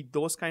like to see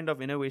those kind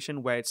of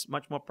innovation where it's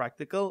much more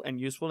practical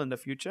and useful in the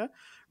future,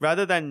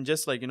 rather than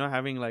just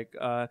having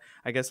I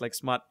guess like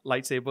smart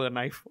lightsaber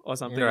knife or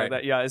something like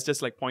that. Yeah, it's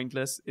just like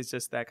pointless. It's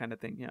just that kind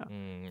of thing. Yeah.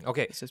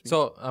 Okay,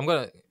 so I'm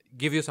gonna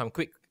give you some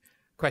quick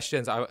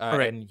questions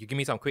and you give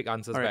me some quick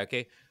answers back,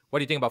 okay? What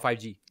do you think about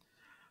 5G?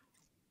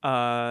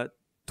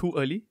 Too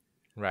early.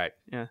 Right.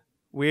 Yeah.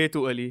 Way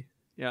too early.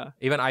 Yeah.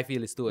 Even I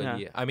feel it's too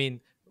early. I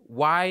mean,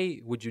 why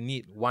would you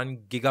need 1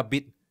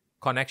 gigabit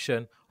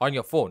connection on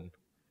your phone?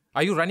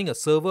 Are you running a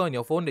server on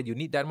your phone that you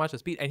need that much of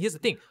speed? And here's the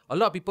thing. A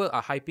lot of people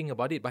are hyping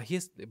about it,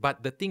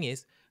 but the thing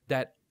is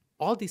that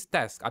all these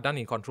tasks are done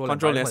in control.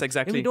 Yes,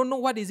 exactly. And we don't know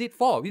what is it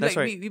for. That's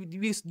right.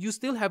 You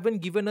still haven't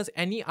given us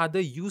any other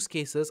use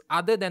cases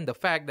other than the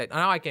fact that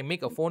now I can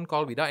make a phone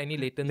call without any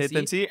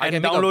latency.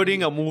 And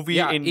downloading a movie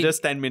in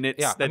just 10 minutes.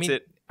 Yeah, that's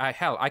it.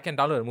 I can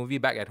download a movie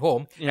back at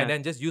home and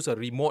then just use a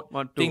remote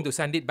thing to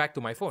send it back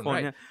to my phone,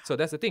 right? Yeah. So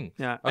that's the thing.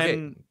 Yeah. Okay.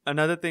 And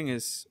another thing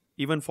is,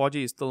 even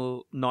 4G is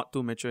still not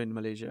too mature in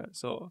Malaysia.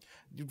 So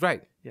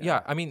right. Yeah.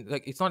 I mean,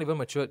 it's not even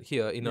matured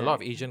here in a lot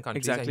of Asian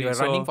countries. Exactly. And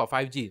you're running for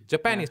 5G.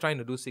 Japan is trying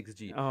to do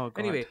 6G. Oh, God.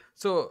 Anyway,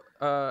 so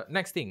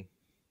next thing.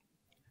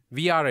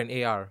 VR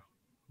and AR.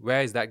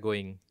 Where is that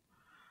going?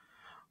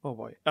 Oh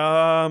boy.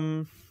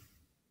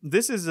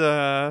 This is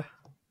a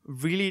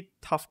really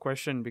tough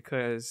question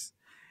because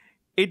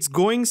it's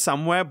going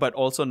somewhere but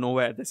also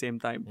nowhere at the same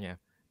time. Yeah.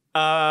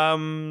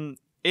 AR,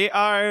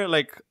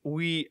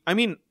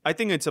 I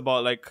think it's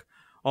about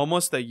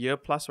almost a year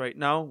plus right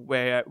now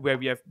where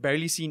we have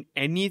barely seen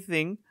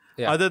anything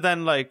other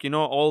than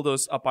all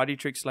those party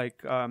tricks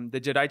like the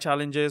Jedi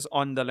challenges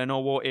on the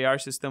Lenovo AR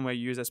system where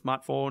you use a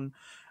smartphone,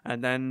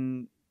 and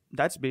then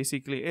that's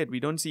basically it. We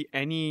don't see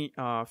any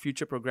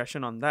future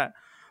progression on that.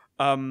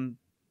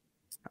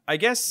 I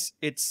guess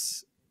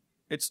it's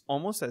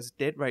almost as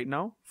dead right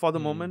now for the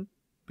moment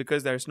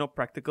because there's no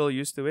practical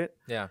use to it.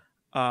 Yeah.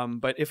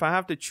 But if I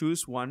have to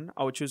choose one,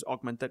 I would choose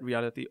augmented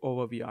reality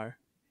over VR.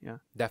 Yeah,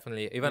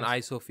 definitely. Even I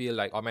also feel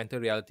like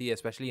augmented reality,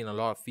 especially in a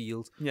lot of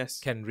fields,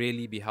 can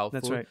really be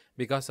helpful. That's right.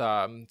 Because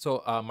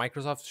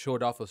Microsoft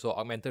showed off also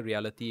augmented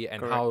reality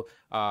and how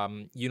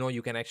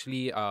you can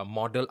actually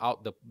model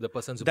out the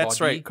person's body.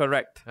 That's right.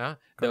 Correct.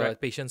 The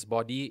patient's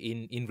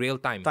body in real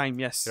time.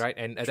 Yes. Right,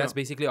 and that's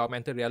basically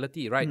augmented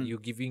reality, right? You're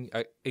giving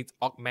it's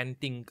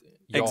augmenting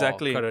your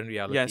current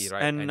reality, yes.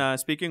 Right? And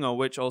speaking of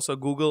which, also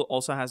Google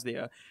also has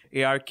their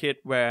AR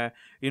kit where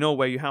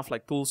you have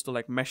tools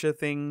to measure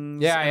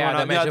things.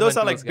 Those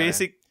are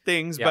basic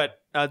things, but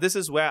this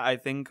is where I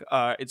think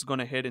it's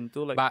gonna head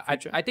into But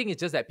future. I think it's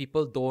just that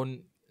people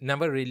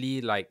never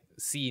really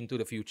see into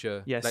the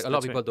future. Yes, a lot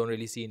of people don't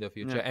really see in the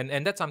future,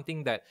 and that's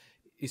something that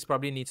is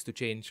probably needs to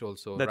change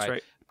also. That's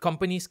right.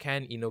 Companies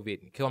can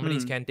innovate.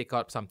 Companies can take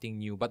out something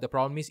new, but the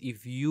problem is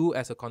if you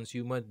as a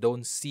consumer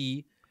don't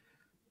see.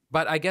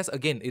 But I guess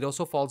again, it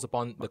also falls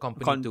upon the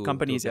company too.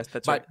 Companies, yes,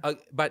 that's right.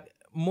 But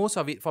most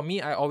of it, for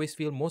me, I always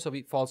feel most of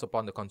it falls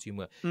upon the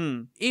consumer.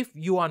 If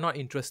you are not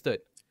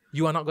interested,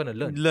 you are not going to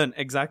learn. Learn,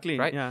 exactly.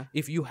 Right? Yeah.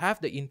 If you have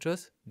the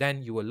interest,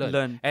 then you will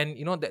learn. And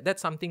you know,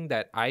 that's something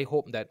that I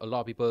hope that a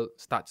lot of people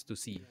starts to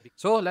see.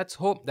 So let's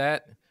hope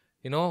that,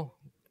 you know,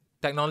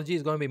 technology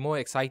is going to be more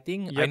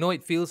exciting. Yep. I know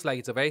it feels like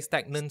it's a very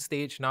stagnant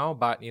stage now,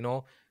 but you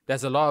know,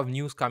 there's a lot of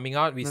news coming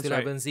out. We still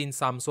haven't seen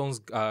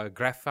Samsung's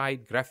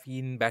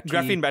graphene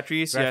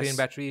batteries.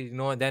 Battery, you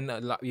know, and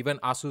then even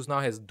Asus now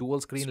has dual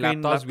screen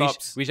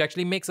laptops. Which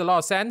actually makes a lot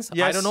of sense.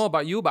 Yes. I don't know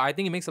about you, but I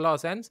think it makes a lot of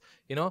sense.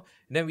 You know,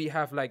 and then we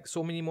have like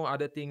so many more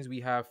other things.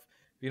 We have,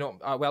 you know,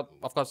 well,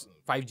 of course,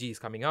 5G is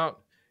coming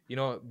out. You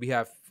know, we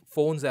have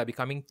phones that are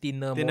becoming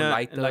thinner, more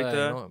lighter. You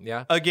know,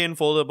 yeah. Again,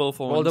 foldable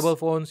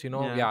phones. You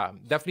know, yeah.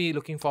 Definitely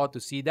looking forward to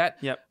see that.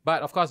 Yep.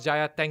 But of course,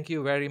 Jaya, thank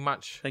you very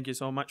much. Thank you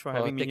so much for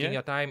having me here. Taking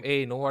your time.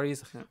 Hey, no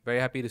worries. Yeah. Very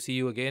happy to see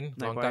you again.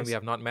 Likewise. Long time we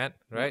have not met,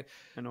 right?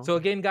 I know. So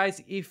again,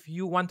 guys, if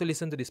you want to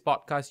listen to this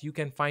podcast, you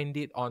can find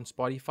it on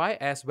Spotify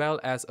as well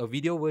as a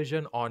video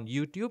version on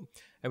YouTube.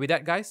 And with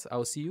that, guys, I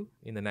will see you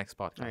in the next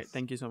podcast. All right.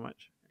 Thank you so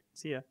much.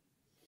 See ya.